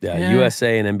 Really? Yeah.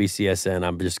 USA and NBCSN.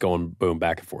 I'm just going boom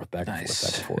back and forth, back and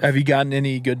forth. Have you gotten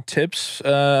any good tips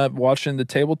watching the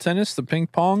table tennis, the ping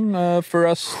pong for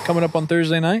us coming up on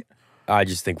Thursday night? I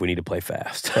just think we need to play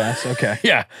fast. Fast, okay.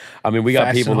 Yeah. I mean, we got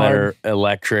Fast people that are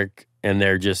electric, and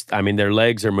they're just, their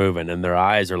legs are moving, and their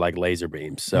eyes are like laser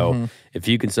beams. So if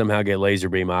you can somehow get laser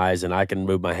beam eyes, and I can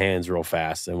move my hands real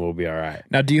fast, then we'll be all right.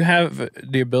 Now, do you have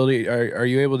the ability, are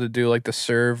you able to do like the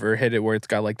serve or hit it where it's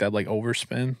got like that like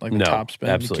overspin, like the top spin?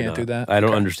 Absolutely you can't do that? I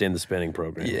don't understand the spinning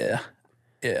program. Yeah.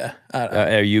 Yeah.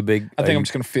 Are you big? I think I'm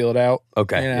just going to feel it out.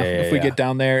 Okay. If we get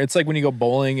down there, it's like when you go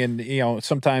bowling and,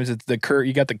 sometimes it's the curve,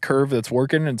 you got the curve that's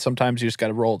working and sometimes you just got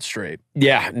to roll it straight.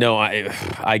 Yeah. No,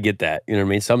 I get that. You know what I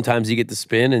mean? Sometimes you get the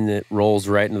spin and it rolls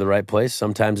right into the right place.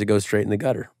 Sometimes it goes straight in the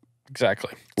gutter.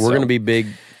 Exactly. We're going to be big.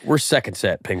 We're second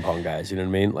set ping pong guys. You know what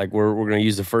I mean? Like we're going to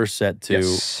use the first set to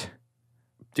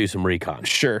do some recon.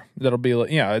 Sure. That'll be like,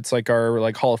 it's like our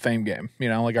like Hall of Fame game,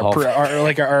 like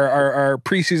our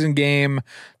preseason game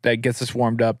that gets us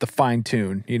warmed up, the fine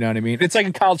tune, you know what I mean? It's like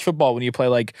in college football when you play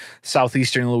like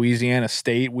Southeastern Louisiana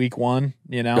State week 1,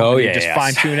 just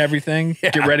fine tune everything.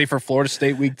 Yeah. Get ready for Florida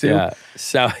State week 2. Yeah.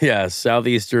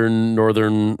 Southeastern,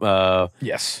 Northern.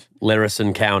 Yes.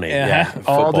 Larison County.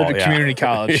 All Football, to the community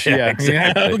college.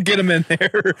 Exactly. Get them in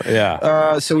there.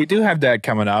 Yeah. So we do have that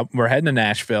coming up. We're heading to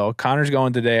Nashville. Connor's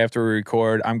going today after we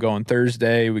record. I'm going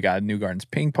Thursday. We got New Gardens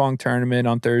ping pong tournament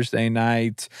on Thursday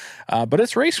night. But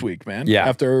it's race week, man. Yeah.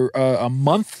 After a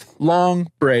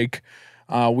month-long break,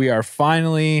 we are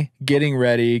finally getting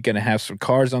ready. Going to have some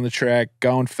cars on the track,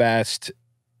 going fast.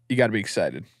 You got to be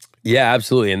excited. Yeah,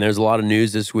 absolutely. And there's a lot of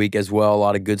news this week as well. A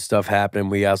lot of good stuff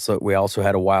happening. We also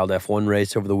had a wild F1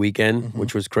 race over the weekend,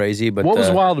 which was crazy. But what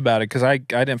was wild about it? Because I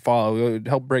didn't follow.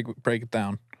 Help break it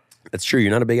down. That's true.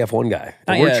 You're not a big F1 guy.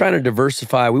 We're trying to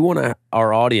diversify. We want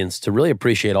our audience to really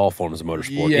appreciate all forms of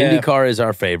motorsport. Yeah. IndyCar is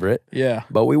our favorite. Yeah.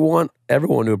 But we want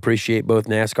everyone to appreciate both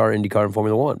NASCAR, IndyCar, and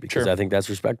Formula One because I think that's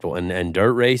respectful. And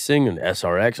dirt racing and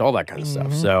SRX, all that kind of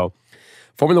stuff. So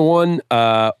Formula One,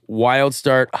 wild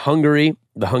start, Hungary.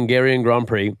 The Hungarian Grand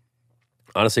Prix,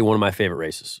 honestly, one of my favorite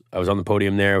races. I was on the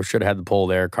podium there. I should have had the pole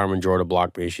there. Carmen Jorda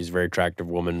blocked me. She's a very attractive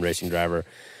woman, racing driver.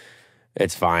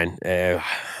 It's fine.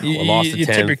 Lost you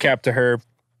tip your cap to her.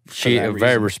 She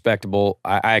very respectable.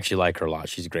 I actually like her a lot.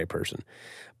 She's a great person.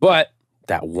 But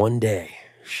that one day,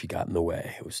 she got in the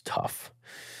way. It was tough.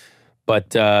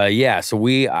 But so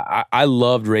I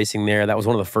loved racing there. That was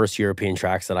one of the first European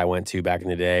tracks that I went to back in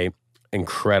the day.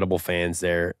 Incredible fans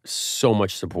there. So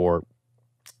much support.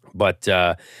 But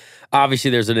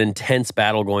obviously, there's an intense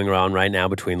battle going around right now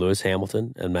between Lewis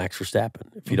Hamilton and Max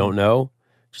Verstappen. If you don't know,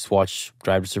 just watch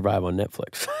Drive to Survive on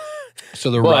Netflix.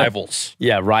 So they're rivals.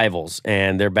 Yeah, rivals.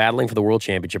 And they're battling for the world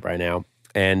championship right now.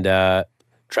 And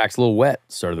track's a little wet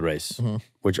start of the race,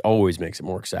 which always makes it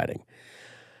more exciting.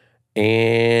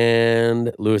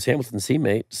 And Lewis Hamilton's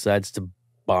teammate decides to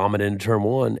bomb it into turn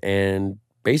one and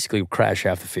basically crash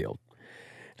half the field.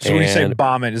 So when you say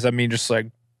bomb it, does that mean just like,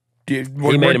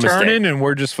 we're turning and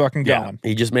we're just fucking going?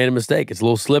 He just made a mistake. It's a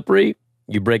little slippery.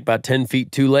 You brake about 10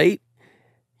 feet too late.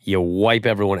 You wipe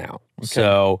everyone out. Okay.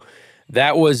 So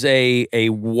that was a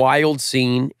wild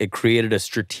scene. It created a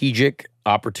strategic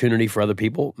opportunity for other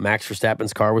people. Max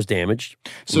Verstappen's car was damaged.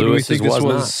 So do we think this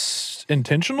was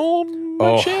intentional,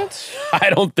 chance? I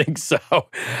don't think so.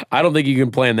 I don't think you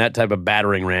can plan that type of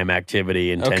battering ram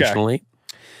activity intentionally. Okay.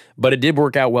 But it did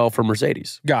work out well for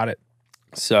Mercedes. Got it.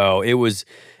 So it was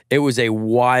a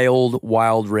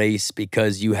wild race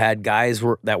because you had guys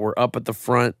that were up at the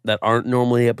front that aren't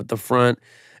normally up at the front.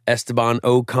 Esteban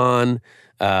Ocon,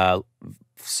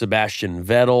 Sebastian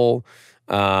Vettel,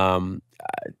 running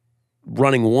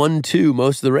 1-2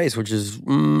 most of the race, which is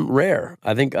rare.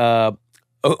 I think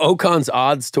Ocon's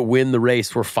odds to win the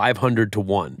race were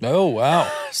 500-1. Oh,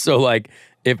 wow. So, like,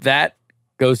 if that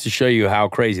goes to show you how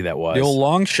crazy that was. The old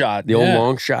long shot. The old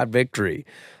long shot victory.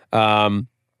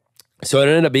 So it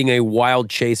ended up being a wild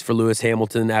chase for Lewis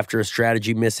Hamilton after a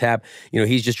strategy mishap.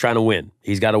 He's just trying to win.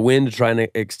 He's got to win to try and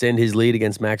extend his lead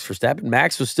against Max Verstappen.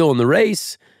 Max was still in the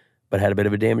race, but had a bit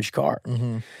of a damaged car.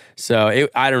 So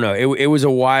I don't know. It was a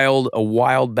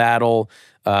wild battle.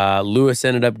 Lewis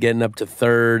ended up getting up to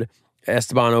third.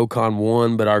 Esteban Ocon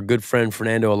won, but our good friend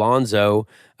Fernando Alonso,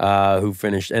 who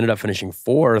ended up finishing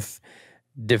fourth,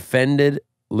 defended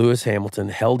Lewis Hamilton,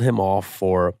 held him off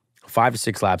for 5 to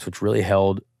 6 laps, which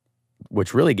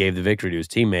really gave the victory to his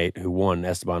teammate who won,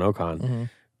 Esteban Ocon.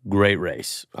 Great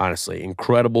race, honestly.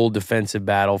 Incredible defensive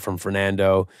battle from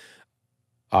Fernando.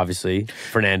 Obviously,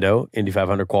 Fernando, Indy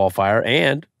 500 qualifier,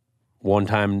 and one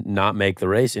time not make the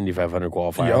race, Indy 500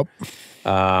 qualifier.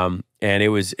 Yep. And it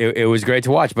was great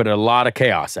to watch, but a lot of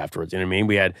chaos afterwards. You know what I mean?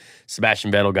 We had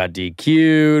Sebastian Vettel got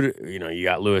DQ'd. You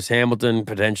got Lewis Hamilton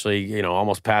potentially,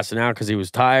 almost passing out because he was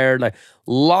tired. Like,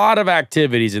 a lot of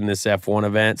activities in this F1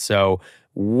 event. So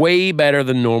way better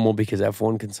than normal because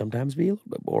F1 can sometimes be a little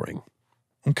bit boring.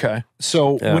 Okay.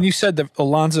 So when you said that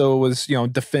Alonso was,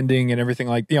 defending and everything,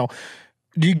 like, do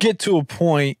you get to a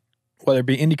point, whether it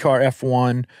be IndyCar,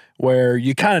 F1, where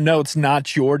you kind of know it's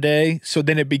not your day, so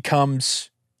then you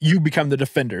become the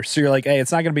defender. So you're like, hey,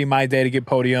 it's not going to be my day to get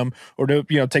podium or to,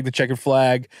 take the checkered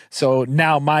flag. So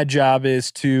now my job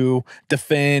is to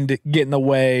defend, get in the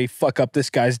way, fuck up this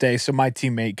guy's day so my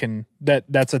teammate can,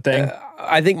 that's a thing?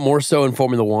 I think more so in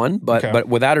Formula One, but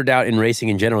without a doubt in racing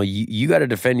in general, you got to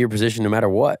defend your position no matter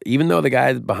what. Even though the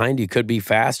guy behind you could be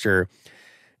faster,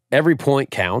 every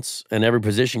point counts and every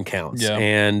position counts. Yeah.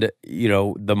 And,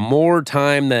 the more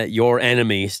time that your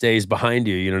enemy stays behind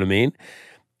you, you know what I mean?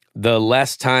 The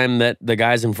less time that the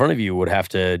guys in front of you would have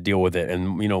to deal with it.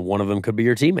 And, one of them could be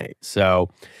your teammate. So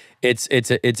it's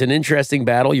an interesting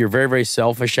battle. You're very, very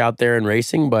selfish out there in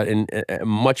racing, but in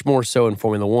much more so in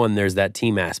Formula One, there's that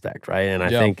team aspect, right? And I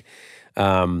think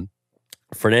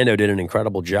Fernando did an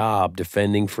incredible job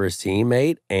defending for his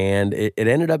teammate, and it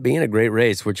ended up being a great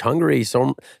race, which Hungary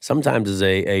sometimes is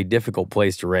a difficult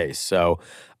place to race. So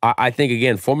I think,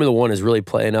 again, Formula One is really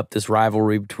playing up this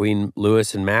rivalry between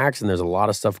Lewis and Max, and there's a lot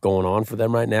of stuff going on for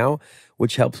them right now,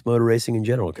 which helps motor racing in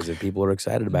general, because if people are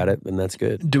excited about it, then that's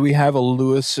good. Do we have a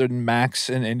Lewis and Max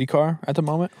in IndyCar at the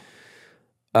moment?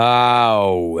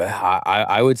 Oh,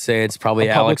 I would say it's probably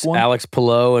Alex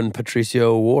Palou and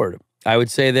Patricio Ward. I would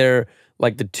say they're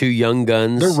like the two young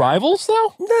guns. They're rivals,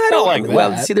 though? No, I don't like like.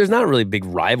 Well, that. see, there's not really big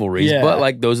rivalries, Yeah. but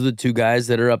like those are the two guys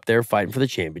that are up there fighting for the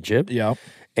championship. Yeah.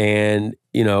 And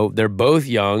they're both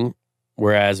young,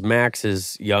 whereas Max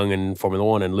is young in Formula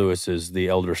One and Lewis is the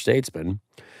elder statesman.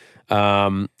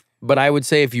 But I would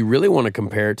say if you really want to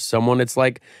compare it to someone, it's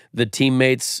like the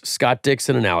teammates Scott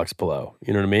Dixon and Alex Palou.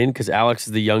 You know what I mean? Because Alex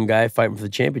is the young guy fighting for the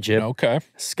championship. Okay.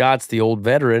 Scott's the old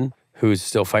veteran who's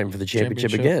still fighting for the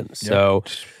championship again. Yep. So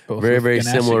very, very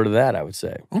Ganassi. similar to that, I would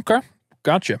say. Okay.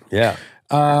 Gotcha. Yeah.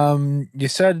 You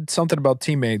said something about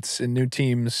teammates and new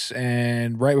teams,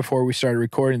 and right before we started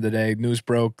recording today, news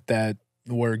broke that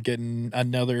we're getting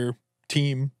another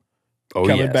team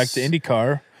coming back to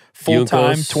IndyCar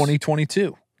full-time Juncos.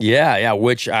 2022. Yeah,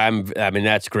 which I mean,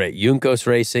 that's great. Juncos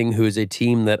Racing, who is a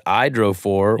team that I drove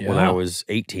for when I was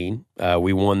 18.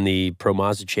 We won the Pro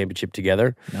Mazda Championship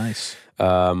together. Nice.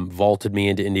 Vaulted me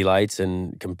into Indy Lights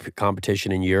and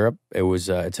competition in Europe.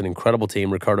 It's an incredible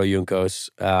team. Ricardo Juncos,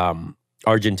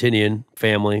 Argentinian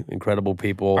family, incredible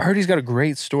people. I heard he's got a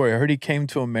great story. I heard he came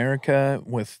to America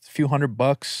with a few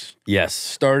 $100. Yes.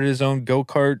 Started his own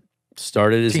go-kart.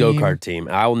 Started his team. go-kart team.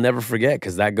 I will never forget,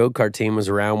 because that go-kart team was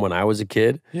around when I was a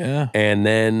kid. Yeah. And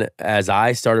then as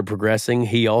I started progressing,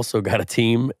 he also got a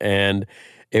team, and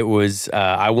it was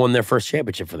I won their first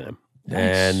championship for them.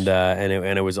 Nice.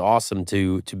 And it was awesome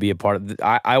to be a part of.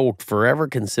 I will forever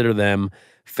consider them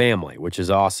family, which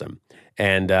is awesome.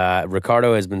 And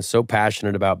Ricardo has been so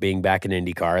passionate about being back in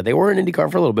IndyCar. They were in IndyCar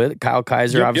for a little bit. Kyle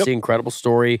Kaiser, obviously, incredible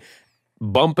story.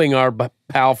 Bumping our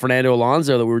pal Fernando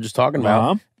Alonso that we were just talking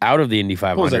about out of the Indy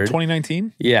 500. What was that,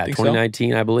 2019? Yeah,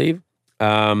 2019, I believe.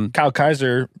 Kyle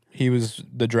Kaiser, he was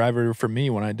the driver for me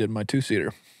when I did my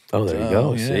two-seater. Oh, there you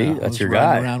go. Yeah, See, I that's was your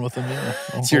riding guy. around with him. Yeah.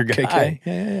 That's your guy. KK.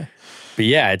 Yeah. But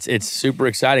yeah, it's super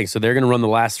exciting. So they're going to run the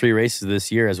last 3 races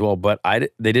this year as well. But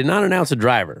they did not announce a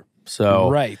driver. So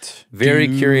right. Very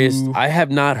curious. I have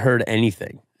not heard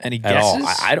anything. Any at all.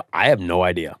 guesses? I have no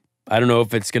idea. I don't know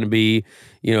if it's going to be,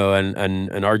 an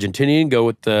Argentinian, go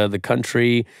with the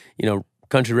country,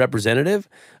 country representative,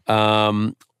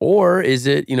 or is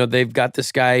it, they've got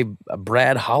this guy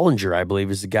Brad Hollinger, I believe,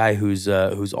 is the guy who's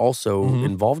also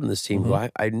involved in this team, who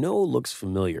I know looks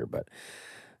familiar, but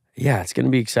yeah, it's going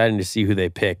to be exciting to see who they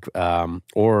pick,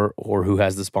 or who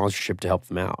has the sponsorship to help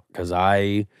them out, because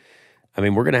I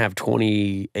mean, we're going to have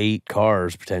 28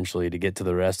 cars potentially to get to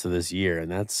the rest of this year, and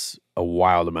that's a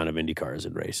wild amount of Indy cars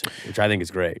in racing, which I think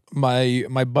is great.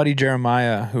 My buddy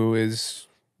Jeremiah, who is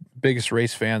biggest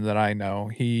race fan that I know,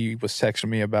 he was texting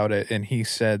me about it, and he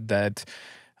said that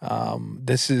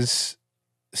this is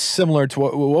similar to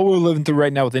what we're living through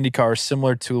right now with IndyCar,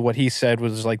 similar to what he said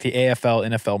was like the AFL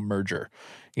NFL merger.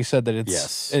 He said that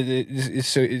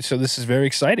so this is very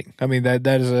exciting. I mean, that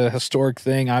is a historic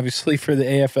thing, obviously, for the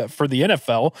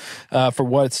NFL, for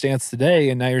what it stands today.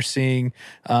 And now you're seeing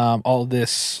all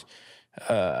this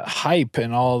hype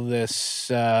and all this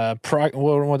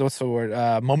what's the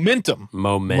word? Momentum.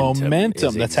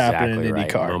 Momentum that's happening in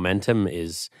IndyCar. Momentum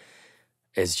is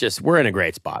just, we're in a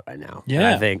great spot right now. Yeah. And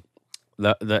I think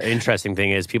the interesting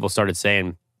thing is people started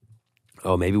saying,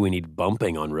 oh, maybe we need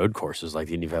bumping on road courses like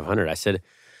the Indy 500. I said,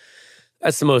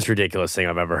 that's the most ridiculous thing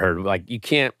I've ever heard. Like, you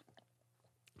can't.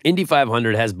 Indy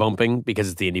 500 has bumping because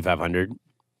it's the Indy 500.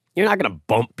 You're not going to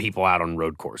bump people out on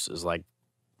road courses. Like,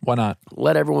 why not?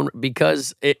 Let everyone,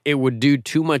 because it would do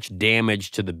too much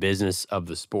damage to the business of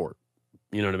the sport.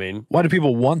 You know what I mean? Why do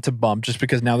people want to bump? Just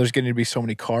because now there's going to be so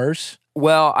many cars?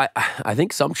 Well, I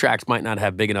think some tracks might not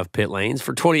have big enough pit lanes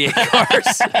for 28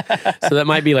 cars. So that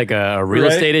might be like a real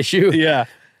estate issue. Yeah.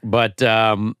 But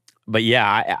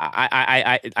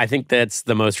yeah, I think that's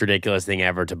the most ridiculous thing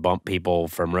ever, to bump people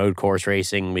from road course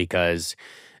racing, because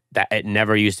that it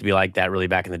never used to be like that really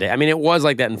back in the day. I mean, it was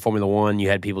like that in Formula One. You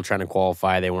had people trying to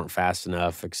qualify, they weren't fast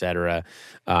enough, etc.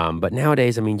 But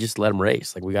nowadays, I mean, just let them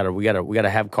race. Like, we gotta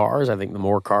have cars. I think the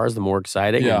more cars, the more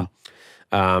exciting. Yeah.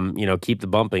 And, keep the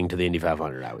bumping to the Indy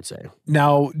 500, I would say.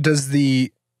 Now, is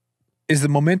the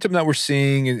momentum that we're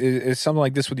seeing, is something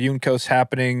like this with Juncos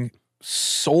happening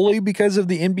solely because of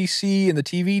the NBC and the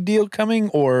TV deal coming,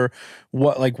 or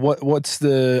what's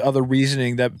the other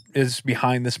reasoning that is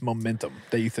behind this momentum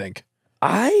that you think?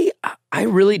 I I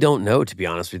really don't know, to be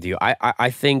honest with you. I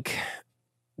think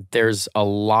there's a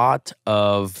lot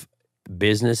of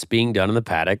business being done in the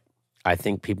paddock. I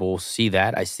think people see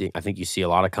that. I think you see a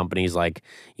lot of companies like,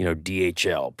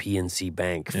 DHL, PNC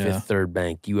Bank, Fifth Third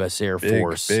Bank, U.S. Air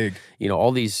Force. Big.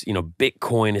 All these,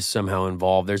 Bitcoin is somehow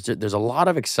involved. There's a lot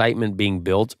of excitement being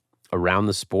built around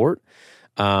the sport.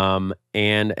 And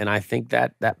I think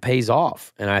that pays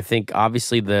off. And I think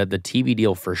obviously the TV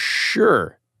deal for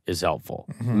sure is helpful,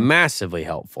 massively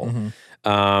helpful.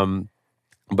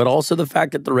 But also the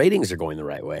fact that the ratings are going the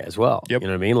right way as well. Yep. You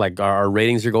know what I mean? Like our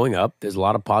ratings are going up. There's a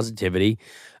lot of positivity.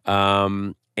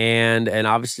 And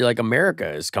obviously like America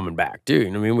is coming back too. You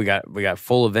know what I mean? We got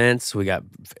full events, we got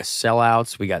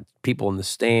sellouts, we got people in the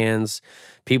stands.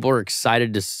 People are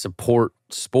excited to support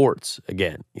sports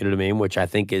again. You know what I mean? Which I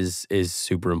think is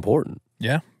super important.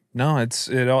 Yeah. No, it's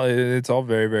all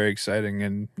very, very exciting.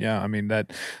 And yeah, I mean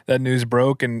that news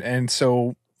broke and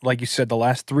so like you said, the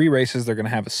last 3 races they're gonna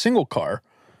have a single car.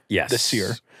 Yes. This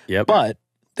year. Yep. But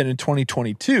then in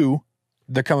 2022,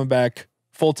 they're coming back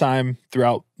full time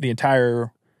throughout the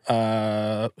entire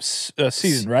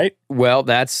season, right? Well,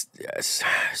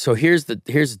 so here's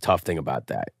the tough thing about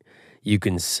that. You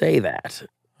can say that,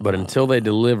 but until they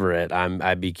deliver it,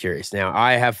 I'd be curious. Now,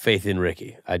 I have faith in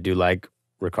Ricky. I do like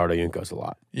Ricardo Juncos a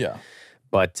lot. Yeah.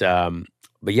 But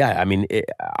yeah, I mean,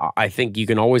 I think you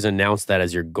can always announce that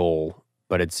as your goal,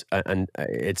 but it's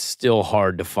still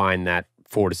hard to find that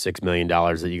 $4 to $6 million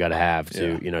that you got to have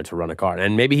to to run a car.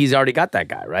 And maybe he's already got that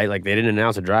guy, right? Like they didn't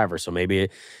announce a driver, so maybe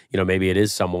it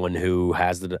is someone who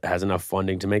has enough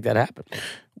funding to make that happen.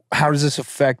 How does this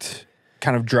affect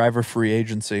kind of driver free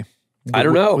agency? I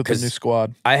don't know, with the new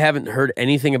squad. I haven't heard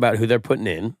anything about who they're putting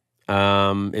in.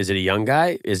 Is it a young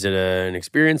guy? Is it an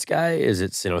experienced guy? Is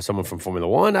it someone from Formula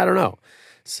One? I don't know.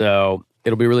 So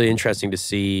it'll be really interesting to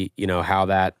see how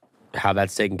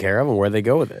that's taken care of and where they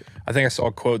go with it. I think I saw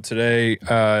a quote today.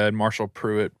 Marshall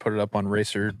Pruitt put it up on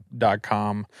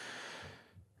racer.com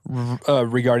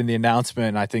regarding the announcement.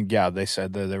 And I think, they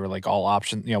said that they were like all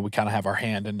options. We kind of have our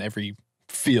hand in every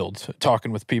field,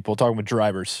 talking with people, talking with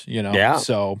drivers, Yeah.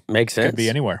 So makes sense. Could be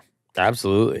anywhere.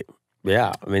 Absolutely.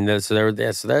 Yeah. I mean, that's a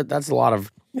lot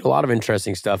of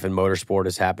interesting stuff in motorsport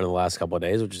has happened in the last couple of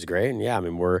days, which is great. And yeah, I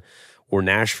mean, we're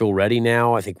Nashville ready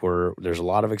now. I think there's a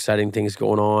lot of exciting things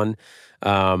going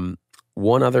on.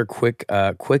 One other quick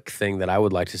thing that I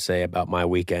would like to say about my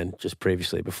weekend, just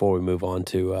previously before we move on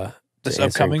to this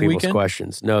answering upcoming people's weekend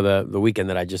questions. No, the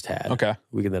weekend that I just had. Okay.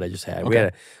 Weekend that I just had.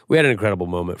 Okay. We had an incredible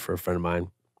moment for a friend of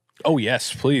mine. Oh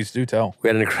yes, please do tell. We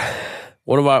had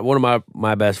one of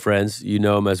my best friends. You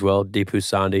know him as well, Deepu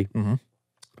Sandhi,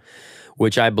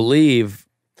 which I believe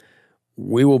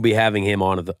we will be having him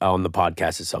on the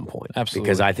podcast at some point. Absolutely.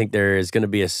 Because I think there is going to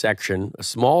be a small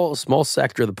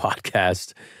sector of the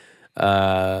podcast,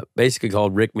 basically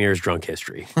called Rick Mears Drunk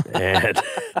History. And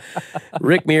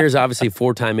Rick Mears, obviously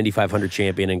 4-time Indy 500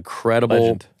 champion, incredible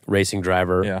Legend. Racing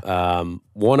driver. Yeah.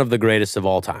 One of the greatest of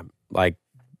all time. Like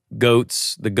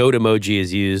goats, the goat emoji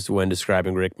is used when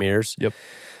describing Rick Mears. Yep.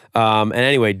 And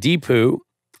anyway, Deepu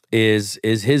is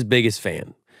his biggest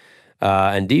fan.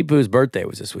 And Deepu's birthday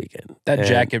was this weekend. That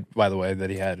jacket, by the way, that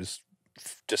he had is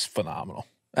just phenomenal.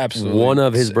 Absolutely. One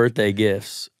of his birthday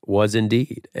gifts was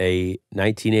indeed a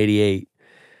 1988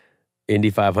 Indy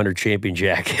 500 champion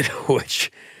jacket,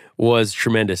 which was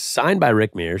tremendous. Signed by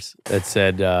Rick Mears that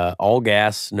said, all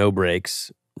gas, no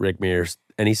brakes, Rick Mears.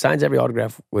 And he signs every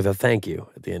autograph with a thank you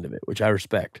at the end of it, which I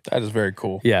respect. That is very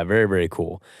cool. Yeah, very, very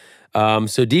cool.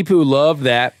 So Deepu loved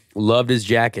that, loved his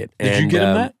jacket. Did you get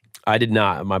him that? I did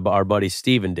not. Our buddy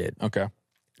Steven did. Okay.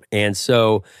 And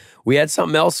so we had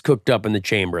something else cooked up in the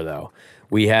chamber, though.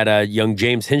 We had a young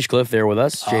James Hinchcliffe there with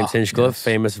us. James Hinchcliffe,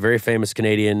 yes. very famous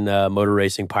Canadian motor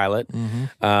racing pilot.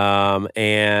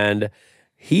 And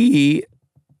he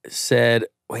said,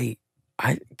 wait,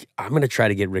 I'm going to try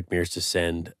to get Rick Mears to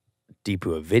send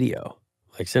Deepu a video.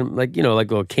 Like a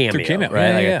little cameo,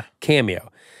 right? Yeah. A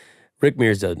cameo. Rick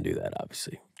Mears doesn't do that,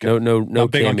 obviously. No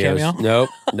Not big on cameos. cameo? Nope,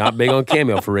 not big on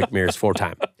cameo for Rick Mears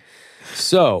 4-time.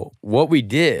 So what we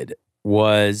did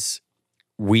was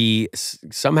we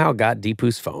somehow got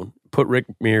Deepu's phone, put Rick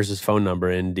Mears' phone number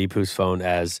in Deepu's phone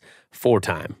as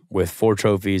 4-time with 4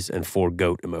 trophies and 4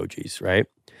 goat emojis, right?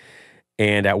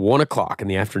 And at 1:00 in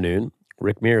the afternoon,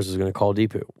 Rick Mears was going to call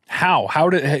Deepu. How?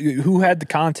 Who had the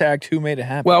contact? Who made it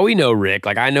happen? Well, we know Rick.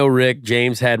 Like I know Rick.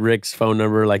 James had Rick's phone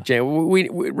number. Like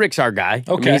Rick's our guy.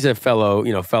 Okay. I mean, he's a fellow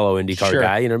IndyCar Sure.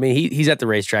 guy. You know what I mean? He's at the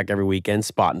racetrack every weekend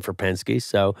spotting for Penske.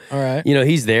 So, all right.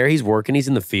 He's there. He's working. He's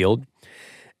in the field.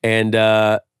 And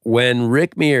when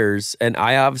Rick Mears, and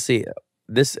I obviously,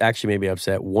 this actually made me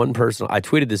upset. One person, I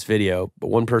tweeted this video, but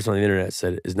one person on the internet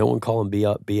said, "Is no one calling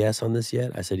BS on this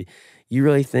yet?" I said, "You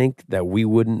really think that we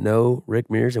wouldn't know Rick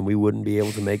Mears and we wouldn't be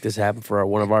able to make this happen for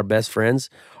one of our best friends?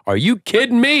 Are you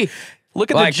kidding me?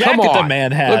 Look at the jacket the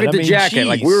man had. Look at the jacket. Geez.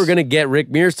 Like we were going to get Rick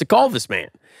Mears to call this man."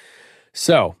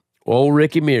 So, old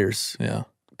Ricky Mears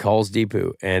calls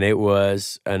Deepu, and it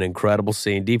was an incredible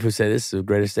scene. Deepu said, "This is the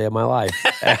greatest day of my life."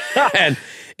 And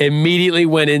immediately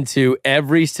went into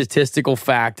every statistical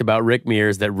fact about Rick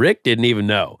Mears that Rick didn't even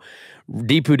know.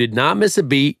 Deepu did not miss a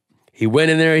beat. He went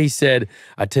in there, he said,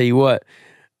 "I tell you what,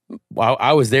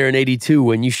 I was there in '82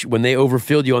 when they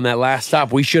overfilled you on that last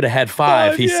stop. We should have had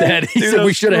 5. He said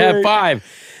we should have had 5.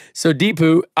 So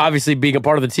Deepu, obviously being a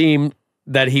part of the team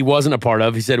that he wasn't a part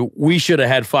of, he said we should have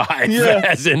had 5. Yeah.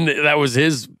 As in that was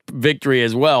his victory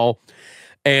as well.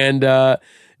 And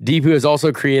Deepu has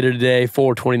also created a day,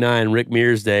 429 Rick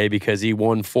Mears Day, because he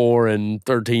won 4 in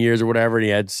 13 years or whatever, and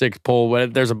he had 6 pole.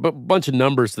 There's a bunch of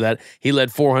numbers to that. He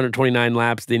led 429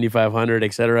 laps, the Indy 500,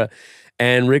 etc.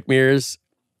 And Rick Mears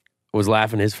was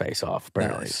laughing his face off,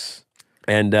 apparently. Nice.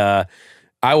 And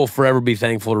I will forever be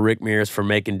thankful to Rick Mears for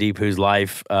making Deepu's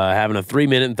life, having a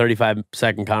 3-minute and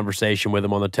 35-second conversation with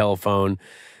him on the telephone.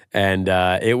 And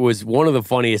it was one of the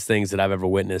funniest things that I've ever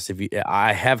witnessed.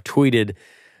 I have tweeted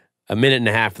a minute and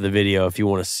a half of the video if you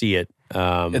want to see it.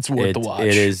 It's worth the watch.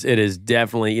 It is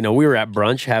definitely, we were at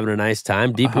brunch having a nice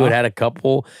time. Deepu had a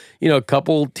couple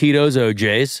Tito's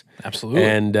OJs. Absolutely.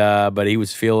 And but he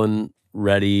was feeling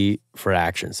ready for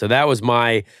action. So that was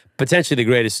potentially the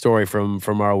greatest story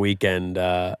from our weekend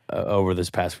over this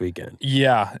past weekend.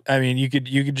 Yeah, I mean, you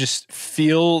could just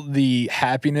feel the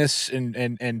happiness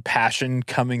and passion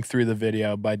coming through the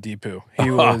video by Deepu.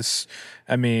 He was,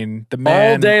 I mean, the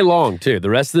man all day long too. The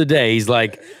rest of the day, he's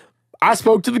like, "I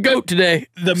spoke to the GOAT today."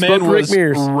 The man was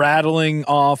rattling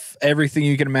off everything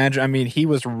you can imagine. I mean, he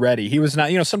was ready. He was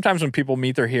not, sometimes when people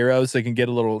meet their heroes, they can get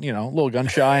a little gun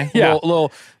shy, a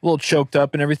little choked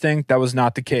up and everything. That was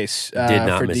not the case Did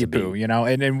not for miss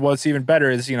Deepu, and what's even better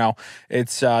is,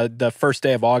 it's the first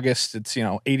day of August. It's,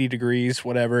 80 degrees,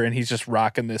 whatever, and he's just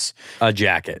rocking this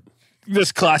jacket.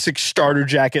 This classic starter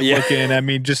jacket looking. I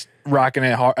mean, just rocking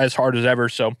it as hard as ever,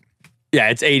 so. Yeah,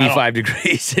 it's 85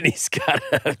 degrees, and he's got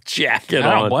a jacket on.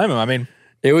 I don't blame him. I mean,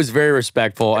 it was very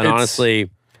respectful, and honestly,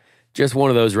 just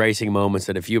one of those racing moments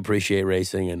that if you appreciate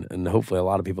racing, and hopefully a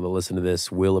lot of people that listen to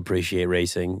this will appreciate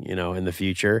racing, in the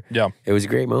future. Yeah, it was a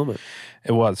great moment.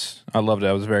 It was. I loved it.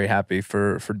 I was very happy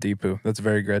for Deepu. That's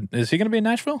very good. Is he going to be in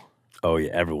Nashville? Oh,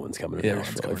 yeah, everyone's coming to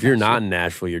Nashville. If you're not in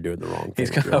Nashville, you're doing the wrong thing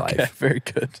with your life. Very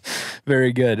good.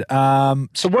 Very good.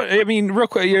 So what, I mean, real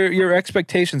quick, your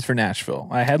expectations for Nashville.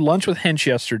 I had lunch with Hinch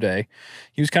yesterday.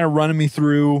 He was kind of running me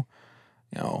through,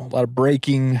 a lot of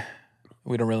braking.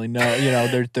 We don't really know.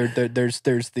 There's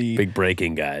the big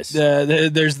braking guys.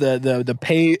 There's the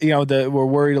pay. We're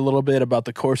worried a little bit about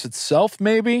the course itself,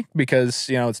 maybe because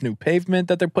it's new pavement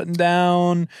that they're putting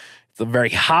down. It's very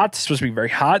hot. It's supposed to be very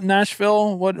hot in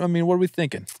Nashville. What are we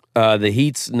thinking? The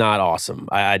heat's not awesome.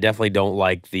 I definitely don't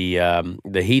like the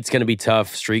heat's going to be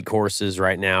tough. Street courses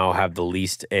right now have the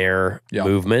least air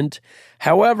movement.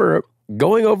 However,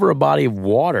 going over a body of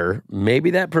water,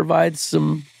 maybe that provides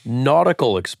some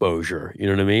nautical exposure. You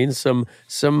know what I mean?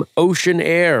 Some ocean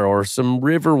air or some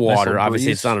river water.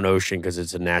 Obviously, it's not an ocean because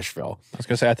it's in Nashville. I was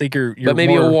gonna say, I think you're but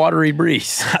maybe a watery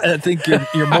breeze. I think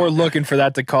you're more looking for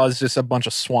that to cause just a bunch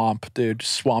of swamp, dude,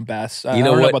 just swamp ass. I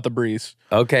don't know about the breeze.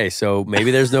 Okay, so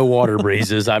maybe there's no water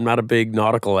breezes. I'm not a big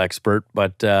nautical expert,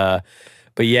 but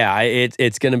yeah,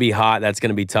 it's gonna be hot. That's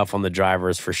gonna be tough on the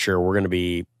drivers for sure. We're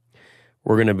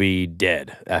gonna be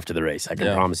dead after the race. I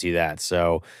can promise you that.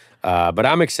 So. But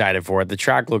I'm excited for it. The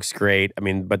track looks great. I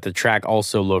mean, but the track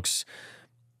also looks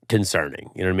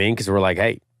concerning. You know what I mean? Because we're like,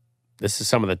 hey, this is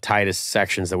some of the tightest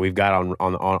sections that we've got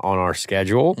on our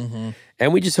schedule,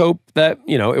 and we just hope that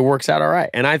it works out all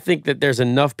right. And I think that there's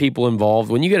enough people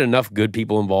involved. When you get enough good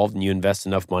people involved and you invest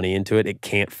enough money into it, it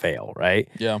can't fail, right?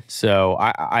 Yeah. So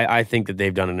I think that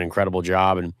they've done an incredible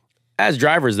job. And as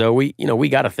drivers, though, we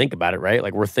got to think about it, right?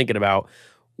 Like we're thinking about.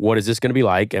 What is this going to be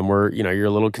like? And you're a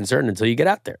little concerned until you get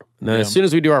out there. And then as soon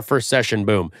as we do our first session,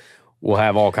 boom, we'll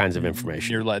have all kinds of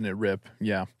information. You're letting it rip.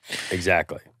 Yeah.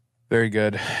 Exactly. Very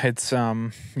good. It's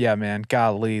yeah, man.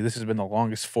 Golly, this has been the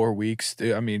longest 4 weeks,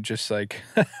 dude. I mean, just like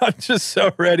I'm just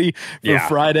so ready for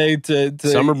Friday to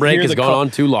summer break has gone on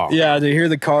too long. Yeah, to hear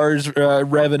the cars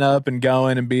revving up and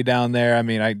going and be down there. I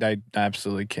mean, I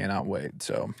absolutely cannot wait.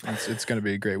 So it's going to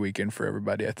be a great weekend for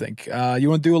everybody. I think. You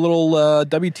want to do a little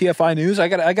WTFI news? I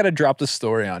got to drop the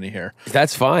story on you here.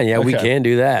 That's fine. Yeah, we can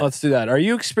do that. Let's do that. Are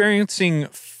you experiencing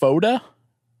FODA?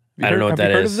 I don't know what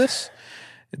that is. Have you heard of this?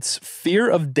 It's fear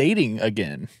of dating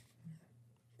again.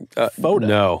 Photo.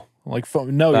 No. Like,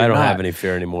 no, I you're don't not. have any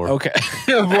fear anymore. Okay.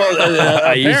 Well,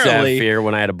 I used to have fear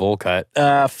when I had a bowl cut.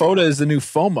 FOTA is the new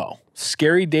FOMO.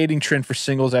 Scary dating trend for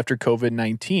singles after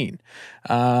COVID-19.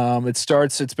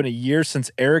 It's been a year since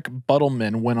Eric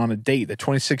Buttleman went on a date. The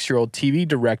 26-year-old TV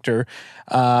director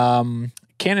can't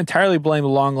entirely blame the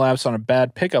long lapse on a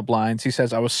bad pickup lines. He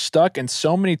says, I was stuck in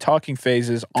so many talking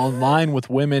phases online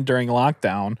with women during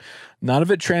lockdown. None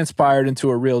of it transpired into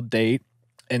a real date,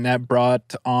 and that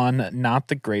brought on not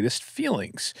the greatest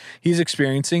feelings. He's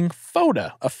experiencing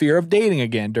FOTA, a fear of dating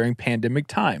again during pandemic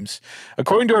times.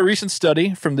 According to a recent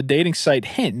study from the dating site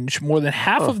Hinge, more than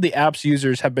half of the app's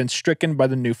users have been stricken by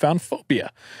the newfound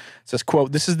phobia. It says,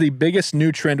 quote, this is the biggest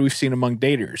new trend we've seen among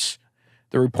daters.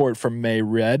 The report from May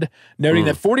read, noting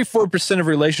that 44% of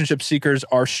relationship seekers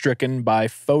are stricken by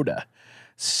FOTA.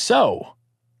 So,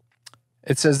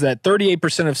 it says that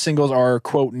 38% of singles are,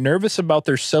 quote, nervous about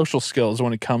their social skills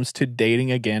when it comes to dating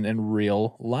again in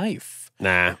real life.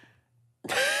 Nah.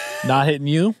 Not hitting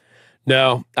you?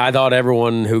 No. I thought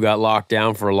everyone who got locked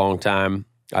down for a long time,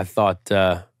 I thought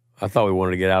we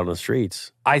wanted to get out on the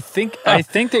streets. I think they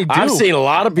do. I've seen a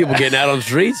lot of people getting out on the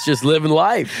streets just living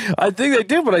life. I think they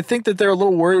do, but I think that they're a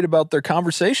little worried about their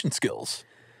conversation skills.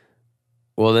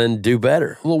 Well, then do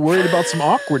better. A little worried about some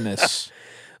awkwardness.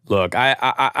 Look,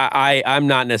 I'm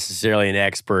not necessarily an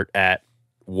expert at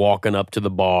walking up to the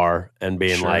bar and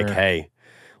being like, "Hey,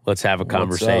 let's have a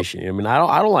conversation." I mean, I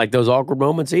don't like those awkward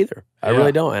moments either. I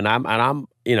really don't. And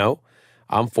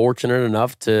I'm fortunate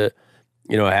enough to,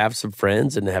 have some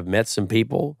friends and have met some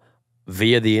people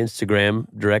via the Instagram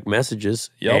direct messages,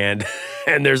 and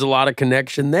there's a lot of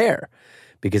connection there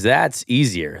because that's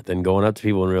easier than going up to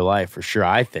people in real life for sure.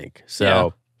 I think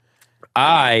so.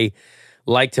 I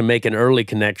like to make an early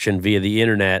connection via the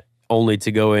internet only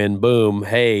to go in, boom,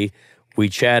 hey, we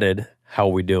chatted, how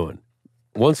are we doing?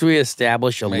 Once we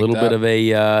establish a little bit of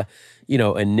a,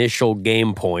 initial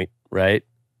game point, right,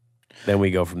 then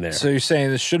we go from there. So you're saying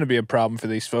this shouldn't be a problem for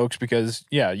these folks because,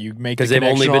 you make because they've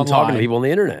only been talking to people on the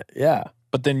internet,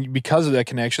 But then because of that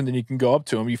connection, then you can go up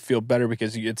to them. You feel better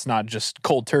because it's not just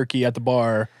cold turkey at the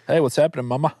bar. Hey, what's happening,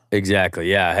 mama? Exactly,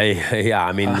 yeah. Hey, yeah.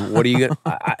 I mean, what are you going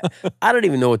to – I don't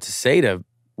even know what to say to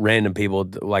random people,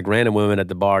 like random women at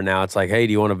the bar now. It's like, hey,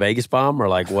 do you want a Vegas bomb? Or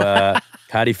like,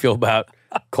 how do you feel about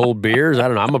cold beers? I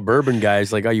don't know. I'm a bourbon guy.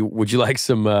 It's like, would you like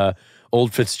some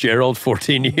Old Fitzgerald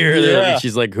 14 year? Yeah.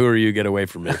 She's like, who are you? Get away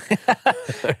from me.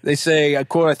 They say,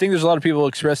 quote, I think there's a lot of people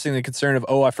expressing the concern of,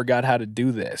 I forgot how to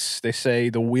do this. They say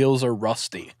the wheels are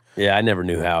rusty. Yeah, I never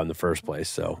knew how in the first place.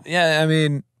 So yeah, I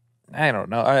mean, I don't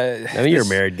know. I mean, you're a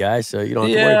married guy, so you don't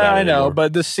have to worry about it. Yeah, I know, anymore.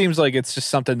 but this seems like it's just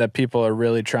something that people are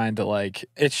really trying to like.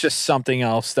 It's just something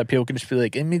else that people can just be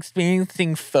like, I'm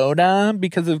experiencing FOTA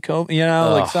because of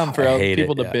COVID, like something for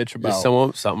people to bitch about.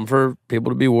 Just something for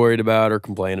people to be worried about or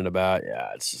complaining about.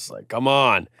 Yeah, it's just like, come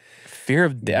on. Fear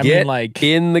of death. Get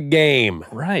in the game.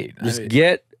 Right. Just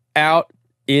get out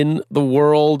in the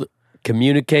world,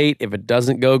 communicate. If it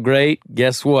doesn't go great,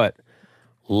 guess what?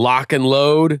 Lock and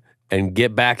load. And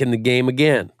get back in the game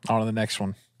again. On to the next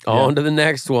one. On to the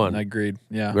next one. Agreed.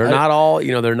 Yeah. They're not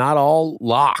all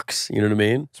locks. You know what I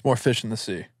mean? It's more fish in the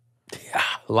sea. Yeah.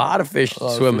 A lot of fish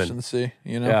swimming. Fish in the sea,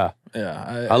 Yeah.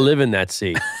 Yeah. I live in that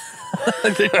sea.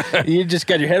 You just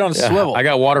got your head on a swivel. I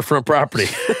got waterfront property.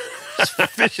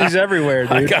 Fishes everywhere,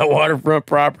 dude. I got waterfront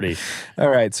property. All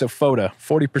right, so FOTA,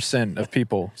 40% of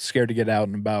people scared to get out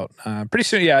and about. Pretty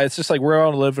soon, it's just like we're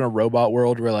all live in a robot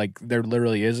world where like there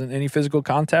literally isn't any physical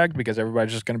contact because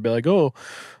everybody's just going to be like, oh,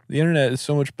 the internet is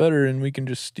so much better and we can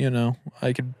just,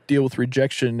 I could deal with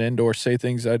rejection and or say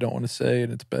things I don't want to say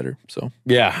and it's better. So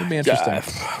yeah, it'll be interesting.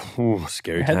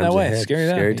 Scary times that way. Ahead.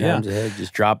 Scary times ahead.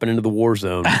 Just dropping into the war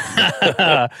zone. All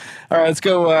right, let's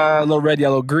go a little red,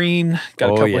 yellow, green.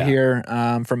 Got a couple here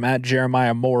from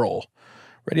 @Jeremiah Morrill.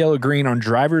 Red, yellow, green on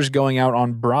drivers going out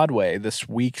on Broadway this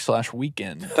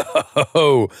weekend.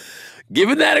 Oh,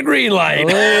 giving that a green light.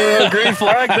 Green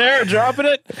flag there, dropping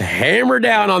it. Hammer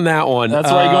down on that one. That's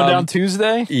why you're going down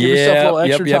Tuesday? Give yourself a little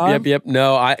extra time? Yep.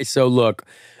 No, so look,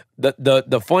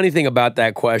 the funny thing about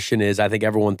that question is I think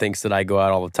everyone thinks that I go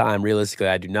out all the time. Realistically,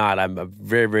 I do not. I'm a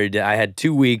very, very, I had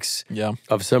 2 weeks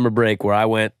of summer break where I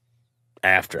went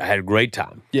after. I had a great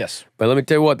time. Yes. But let me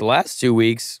tell you what, the last 2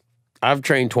 weeks, I've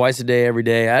trained twice a day, every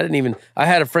day. I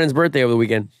had a friend's birthday over the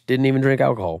weekend. Didn't even drink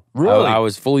alcohol. Really? I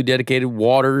was fully dedicated.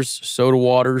 Soda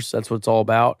waters. That's what it's all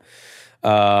about.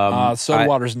 Soda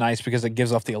water's nice because it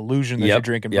gives off the illusion that you're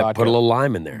drinking vodka. Put a little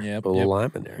lime in there. Put a little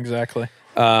lime in there. Exactly.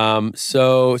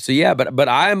 So yeah, but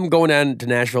I'm going down to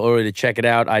Nashville early to check it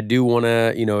out. I do want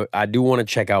to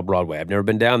check out Broadway. I've never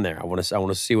been down there. I want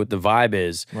to see what the vibe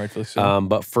is. Rightfully so.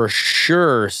 But for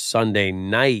sure Sunday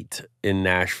night in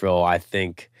Nashville, I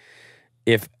think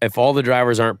if all the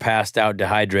drivers aren't passed out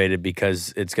dehydrated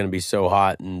because it's going to be so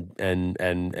hot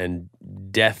and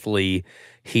deathly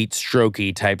heat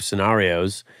strokey type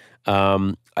scenarios,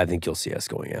 I think you'll see us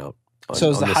going out.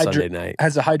 So is the Sunday night.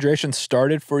 Has the hydration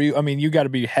started for you? I mean, you got to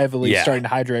be heavily starting to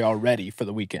hydrate already for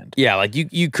the weekend. Yeah, like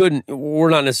you couldn't. We're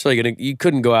not necessarily you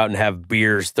couldn't go out and have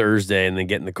beers Thursday and then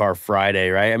get in the car Friday,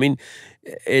 right? I mean,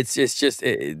 it's just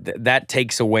that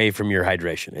takes away from your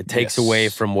hydration. It takes away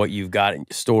from what you've got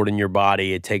stored in your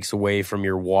body. It takes away from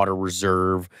your water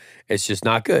reserve. It's just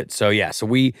not good. So yeah, so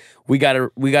we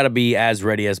gotta be as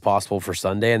ready as possible for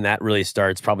Sunday, and that really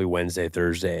starts probably Wednesday,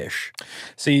 Thursday ish.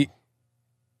 See.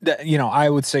 I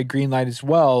would say green light as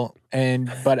well,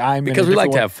 but I'm because we like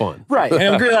to have fun, right?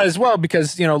 And green light as well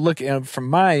because look,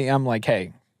 from I'm like,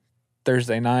 hey,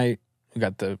 Thursday night we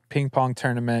got the ping pong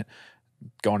tournament,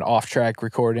 going to off track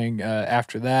recording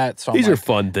after that. So these are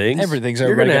fun things. Everything's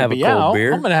You're gonna have be a cold out.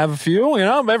 beer. I'm gonna have a few.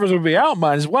 Everyone's gonna be out.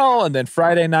 Might as well. And then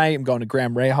Friday night I'm going to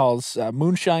Graham Rahal's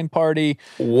moonshine party.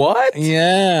 What?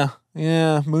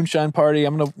 Yeah, moonshine party.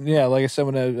 I'm gonna, like I said,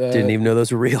 I'm gonna. Didn't even know those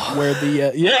were real. Where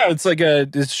the it's like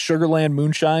it's Sugarland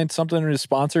Moonshine, something to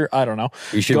sponsor. I don't know.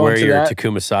 You should wear your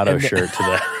Takuma Sato shirt to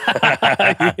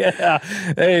that. Yeah.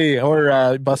 Hey,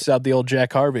 or bust out the old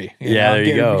Jack Harvey. There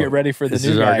you go. Get ready for the this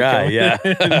new is guy. Our guy.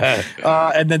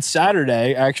 Yeah. And then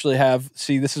Saturday, I actually have.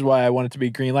 See, this is why I want it to be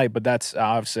green light, but that's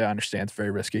obviously I understand it's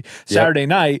very risky. Saturday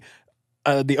night.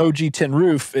 The OG Tin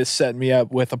Roof is setting me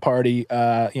up with a party,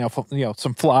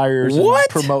 some flyers, and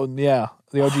promoting, the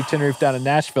OG Tin Roof down in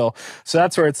Nashville. So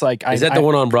that's where it's like, is that the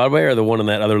one on Broadway or the one in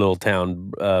that other little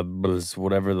town?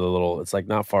 Whatever it's like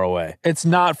not far away. It's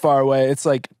not far away. It's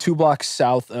like 2 blocks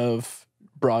south of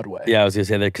Broadway. Yeah, I was gonna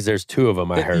say that because there's 2 of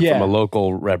them I heard from a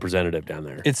local representative down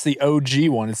there. It's the OG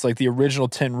one. It's like the original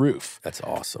Tin Roof. That's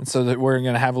awesome. And so that we're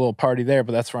gonna have a little party there,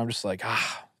 but that's where I'm just like,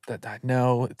 that I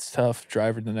know it's tough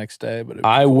driving the next day, but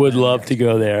I would love to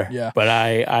go there. Yeah, but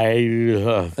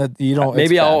you don't.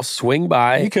 Maybe I'll swing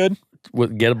by. You could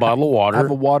get a bottle of water, have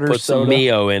a water put soda. some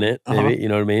Mio in it. Maybe, you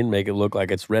know what I mean? Make it look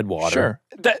like it's red water. Sure,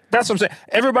 that's what I'm saying.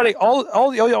 Everybody,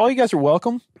 all you guys are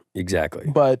welcome. Exactly,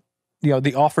 but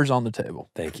the offer's on the table.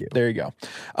 Thank you. There you go.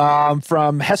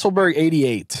 From Hesselberg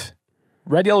 88,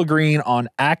 red, yellow, green on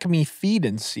Acme Feed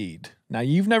and Seed. Now,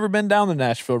 you've never been down to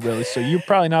Nashville, really, so you're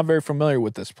probably not very familiar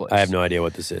with this place. I have no idea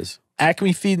what this is.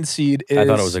 Acme Feed and Seed is... I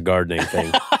thought it was a gardening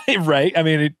thing. Right? I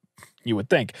mean, you would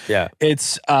think. Yeah.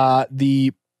 It's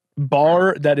the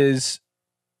bar that is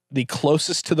the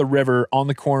closest to the river on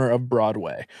the corner of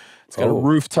Broadway. It's got a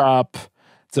rooftop.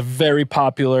 It's a very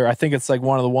popular... I think it's like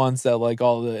one of the ones that like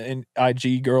all the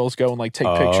IG girls go and like take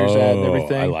pictures at and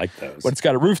everything. I like those. But it's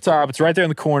got a rooftop. It's right there in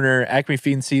the corner. Acme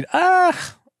Feed and Seed.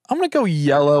 I'm going to go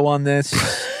yellow on this.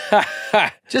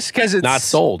 Just because it's... Not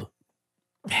sold.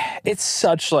 It's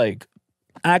such like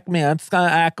Acme. It's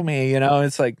not Acme,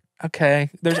 It's like, okay.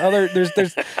 There's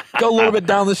go a little bit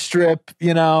down the strip,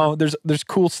 There's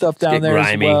cool stuff down there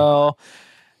grimy as well.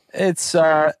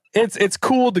 It's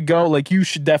cool to go. Like, you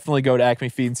should definitely go to Acme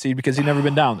Feed and Seed because you've never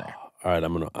been down there. All right,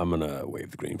 I'm gonna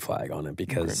wave the green flag on it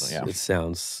because it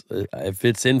sounds... if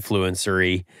it's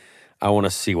influencery... I want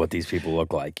to see what these people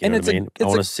look like. You know what I mean? I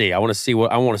want to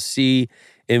see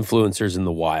influencers in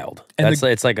the wild.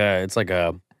 It's like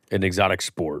an exotic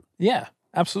sport. Yeah,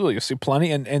 absolutely. You'll see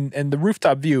plenty, and the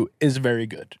rooftop view is very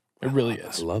good. It really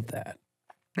is. I love that.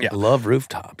 Yeah, I love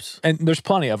rooftops, and there's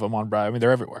plenty of them on Broadway. I mean, they're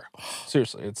everywhere.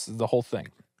 Seriously, it's the whole thing.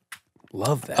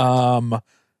 Love that.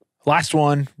 Last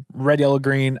one, red, yellow,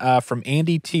 green, from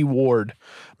Andy T. Ward.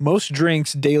 Most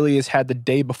drinks Daly has had the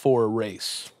day before a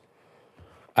race.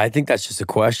 I think that's just a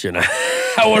question. What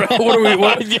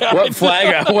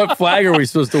flag are we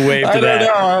supposed to wave to that?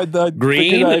 I don't know.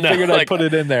 Green? I figured I'd put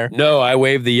it in there. No, I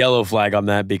waved the yellow flag on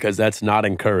that because that's not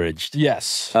encouraged.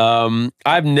 Yes.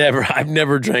 I've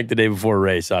never drank the day before a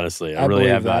race, honestly. I really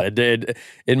have not. It did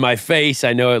in my face,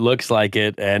 I know it looks like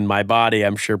it, and my body,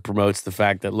 I'm sure, promotes the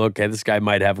fact that, look, this guy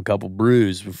might have a couple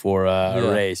brews before a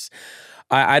race.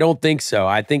 I don't think so.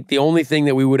 I think the only thing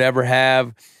that we would ever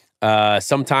have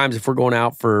sometimes if we're going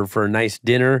out for a nice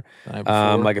dinner,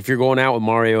 like if you're going out with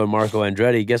Mario and Marco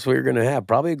Andretti, guess what you're going to have?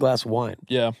 Probably a glass of wine.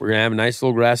 Yeah. We're going to have a nice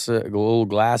little glass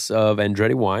of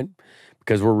Andretti wine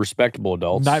because we're respectable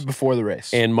adults. Night before the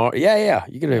race. And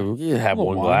you can have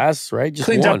one glass, right? Just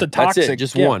cleans one. out the toxic. That's it,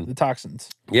 just one. The toxins.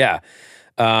 Yeah.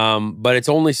 But it's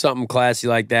only something classy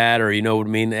like that, or you know what I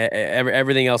mean.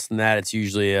 Everything else than that, it's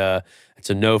usually a It's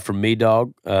a no from me,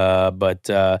 dog. But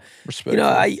you know,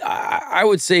 I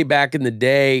would say back in the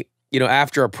day, you know,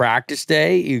 after a practice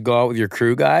day, you go out with your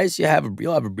crew guys. You'll have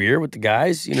a beer with the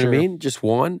guys. You know what I mean? Just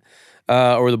one,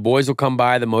 or the boys will come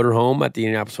by the motorhome at the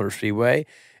Indianapolis Motor Speedway,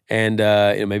 and you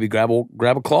know, maybe grab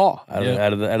a claw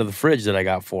out of the fridge that I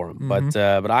got for them.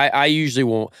 But I usually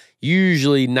won't.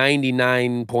 Usually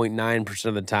 99.9%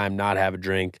 of the time, not have a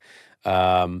drink. You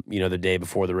know, the day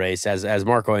before the race, as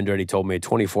Marco Andretti told me,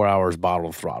 24 hours bottle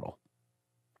of throttle.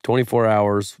 24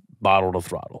 hours bottle to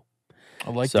throttle.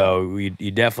 I like that. So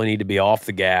you definitely need to be off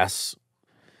the gas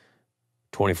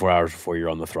 24 hours before you're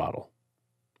on the throttle.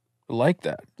 I like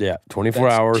that. Yeah, 24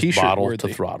 hours bottle worthy.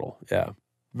 to throttle. Yeah.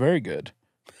 Very good.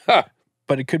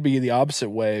 But it could be the opposite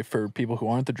way for people who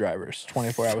aren't the drivers.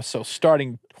 24 hours. So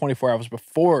starting 24 hours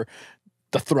before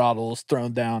the throttle is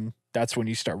thrown down, that's when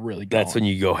you start really going. That's when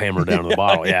you go hammer down the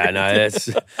bottle. Yeah, no,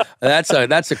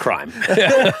 that's a crime.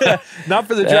 Not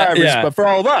for the drivers, but for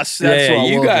all of us. That's what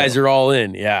you guys are all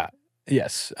in. Yeah.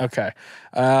 Yes. Okay.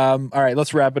 All right,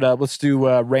 let's wrap it up. Let's do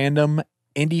random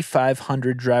Indy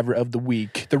 500 driver of the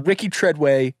week. The Ricky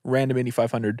Treadway random Indy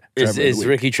 500 driver of the week. Is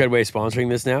Ricky Treadway sponsoring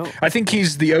this now? I think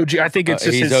he's the OG. I think it's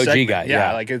just he's his OG segment. guy.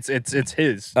 Yeah, like it's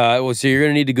his. Well, so you're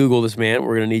going to need to Google this man.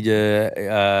 We're going to need to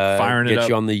get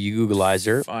you on the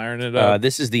Googleizer. Firing it up.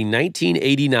 This is the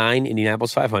 1989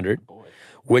 Indianapolis 500,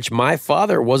 which my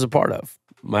father was a part of.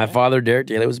 My father, Derek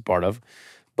Daly, was a part of.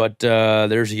 But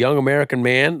there's a young American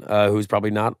man who's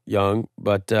probably not young,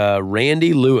 but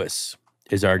Randy Lewis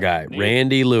is our guy.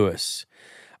 Randy Lewis.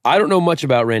 I don't know much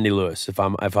about Randy Lewis, if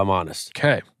I'm honest.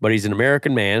 Okay. But he's an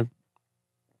American man,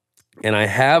 and I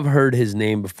have heard his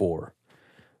name before.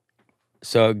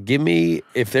 So give me,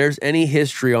 if there's any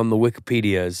history on the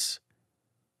Wikipedias,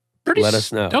 let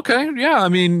us know. Okay. Yeah. I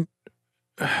mean,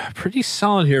 pretty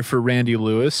solid here for Randy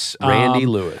Lewis. Randy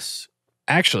Lewis.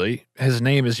 Actually, his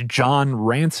name is John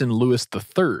Ranson Lewis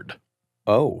III.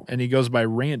 Oh. And he goes by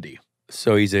Randy.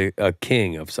 So he's a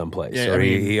king of some place. Yeah, so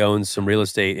he owns some real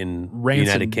estate in the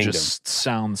United Kingdom. Just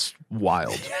sounds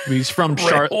wild. He's from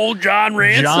Charlotte. Old John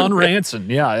Ranson. John Ranson.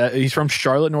 Yeah, he's from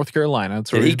Charlotte, North Carolina.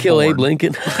 That's where Did he kill born. Abe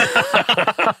Lincoln?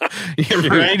 Yeah,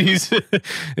 right. He's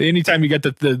anytime you get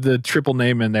the triple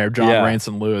name in there, John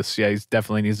Ranson Lewis. Yeah, he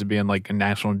definitely needs to be in like a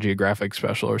National Geographic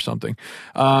special or something.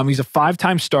 He's a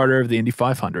 5-time starter of the Indy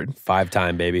 500.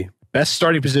 5-time, baby. Best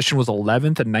starting position was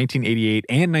 11th in 1988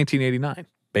 and 1989.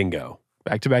 Bingo.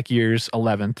 Back-to-back years,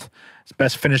 11th. His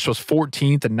best finish was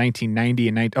 14th in 1990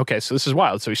 and 90. Okay, so this is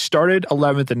wild. So he started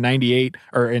 11th in 98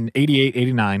 or in 88,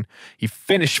 89. He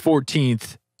finished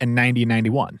 14th in 90 and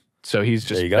 91. So he's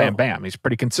just bam, bam. He's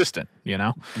pretty consistent, you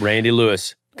know? Randy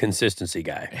Lewis, consistency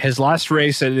guy. His last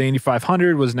race at the Indy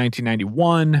 500 was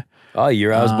 1991. Oh,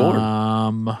 year I was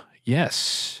born.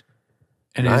 Yes.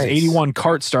 And his 81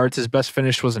 kart starts, his best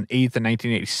finish was an 8th in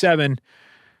 1987.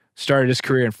 Started his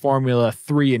career in Formula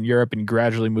 3 in Europe and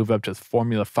gradually moved up to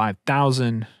Formula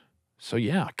 5000. So,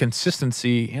 yeah,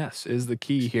 consistency, yes, is the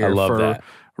key here. I love that.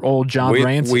 Old John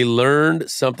Ranson. We learned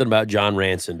something about John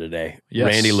Ranson today. Yes.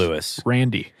 Randy Lewis.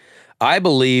 Randy. I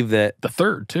believe that. The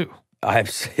third, too. I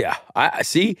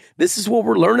see. This is what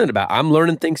we're learning about. I'm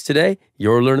learning things today.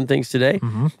 You're learning things today.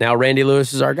 Mm-hmm. Now, Randy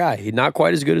Lewis is our guy. He's not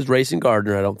quite as good as Racing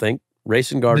Gardner, I don't think.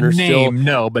 Racing Gardner still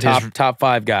but top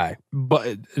 5 guy.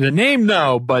 But the name,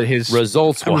 no, but his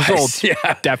results, yeah,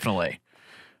 definitely.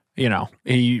 You know,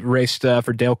 he raced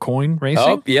for Dale Coyne Racing.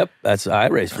 Oh, yep. I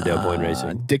raced for Dale Coyne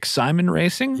Racing. Dick Simon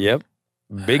Racing. Yep.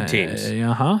 Big teams.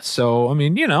 So, I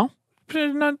mean, you know,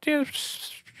 not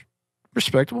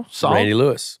respectable. Solid. Randy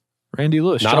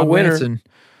Lewis. Not John a winner, Ranson.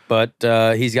 But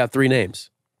he's got 3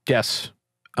 names. Yes.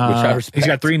 Which I respect. He's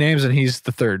got 3 names and he's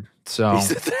the third. So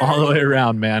all the way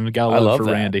around, man. Gotta love for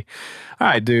Randy. All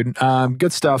right, dude.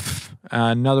 Good stuff.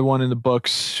 Another one in the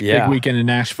books. Big weekend in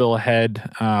Nashville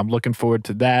ahead. Looking forward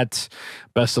to that.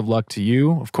 Best of luck to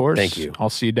you, of course. Thank you. I'll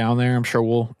see you down there. I'm sure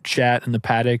we'll chat in the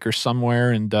paddock or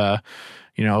somewhere and,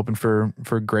 hoping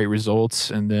for great results.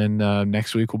 And then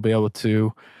next week we'll be able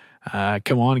to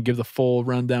come on and give the full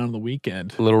rundown of the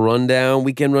weekend. A little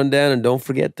weekend rundown. And don't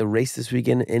forget the race this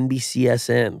weekend,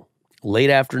 NBCSN.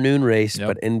 Late afternoon race,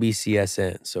 but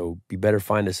NBCSN. So you better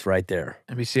find us right there.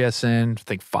 NBCSN, I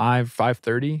think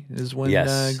 5:30 is when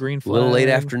green flag. A little late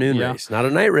afternoon race. Not a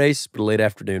night race, but a late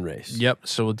afternoon race. Yep.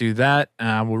 So we'll do that.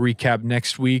 We'll recap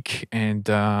next week. And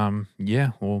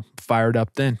we'll fire it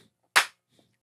up then.